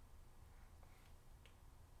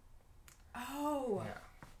 Oh. Yeah.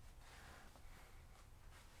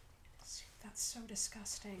 That's so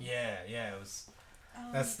disgusting. Yeah, it was.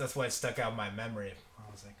 That's why it stuck out in my memory. I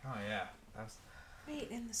was like, oh yeah, that's. Wait,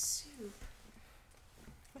 in the soup.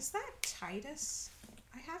 Was that Titus?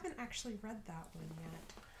 I haven't actually read that one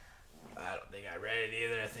yet. I don't think I read it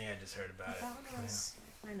either. I think I just heard about it. That one was.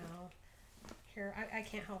 Yeah. I know. Here, I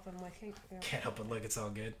can't help him looking. Yeah. Can't help but look. It's all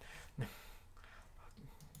good.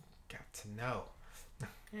 Got to know.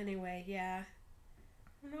 Anyway, yeah.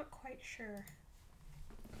 I'm not quite sure.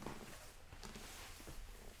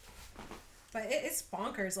 But it's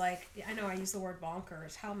bonkers. Like, I know I use the word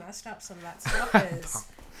bonkers. How messed up some of that stuff is.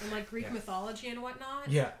 And like Greek mythology and whatnot.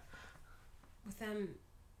 Yeah. With them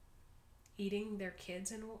eating their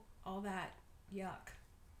kids and all that. Yuck.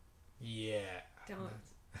 Yeah. Don't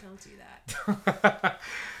do that.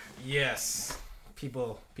 Yes.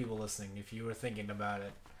 People listening, if you were thinking about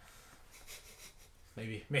it,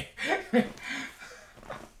 maybe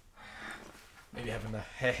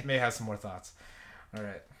have some more thoughts. All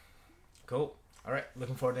right. Cool. All right.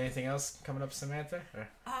 Looking forward to anything else coming up, Samantha? Or?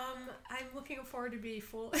 I'm looking forward to be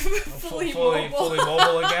fully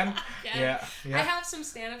mobile again. Yeah. I have some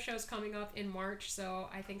stand-up shows coming up in March, so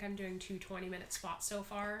I think I'm doing 2 20-minute spots so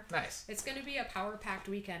far. Nice. It's going to be a power-packed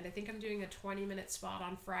weekend. I think I'm doing a 20-minute spot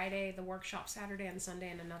on Friday, the workshop Saturday and Sunday,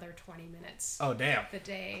 and another 20 minutes. Oh, damn. The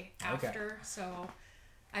day after. Okay. So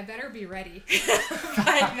I better be ready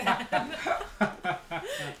by then.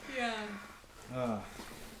 Yeah.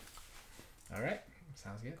 All right.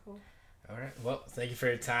 Sounds good. Cool. All right. Well, thank you for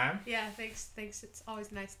your time. Yeah, thanks. It's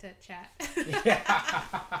always nice to chat.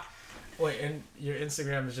 Yeah. Wait, and your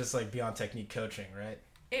Instagram is just like Beyond Technique Coaching, right?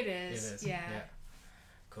 It is. Yeah.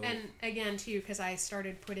 Cool. And again, too, because I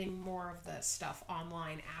started putting more of the stuff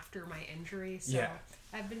online after my injury. So yeah.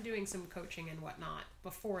 I've been doing some coaching and whatnot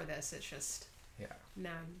before this. It's just now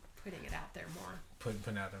I'm putting it out there more.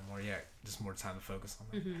 Putting out there more, yeah. Just more time to focus on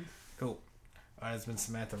that. Mm-hmm. Cool. All right, it's been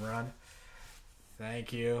Samantha Run.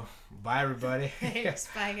 Thank you. Bye, everybody. Thanks.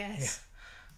 Bye, guys. Yeah.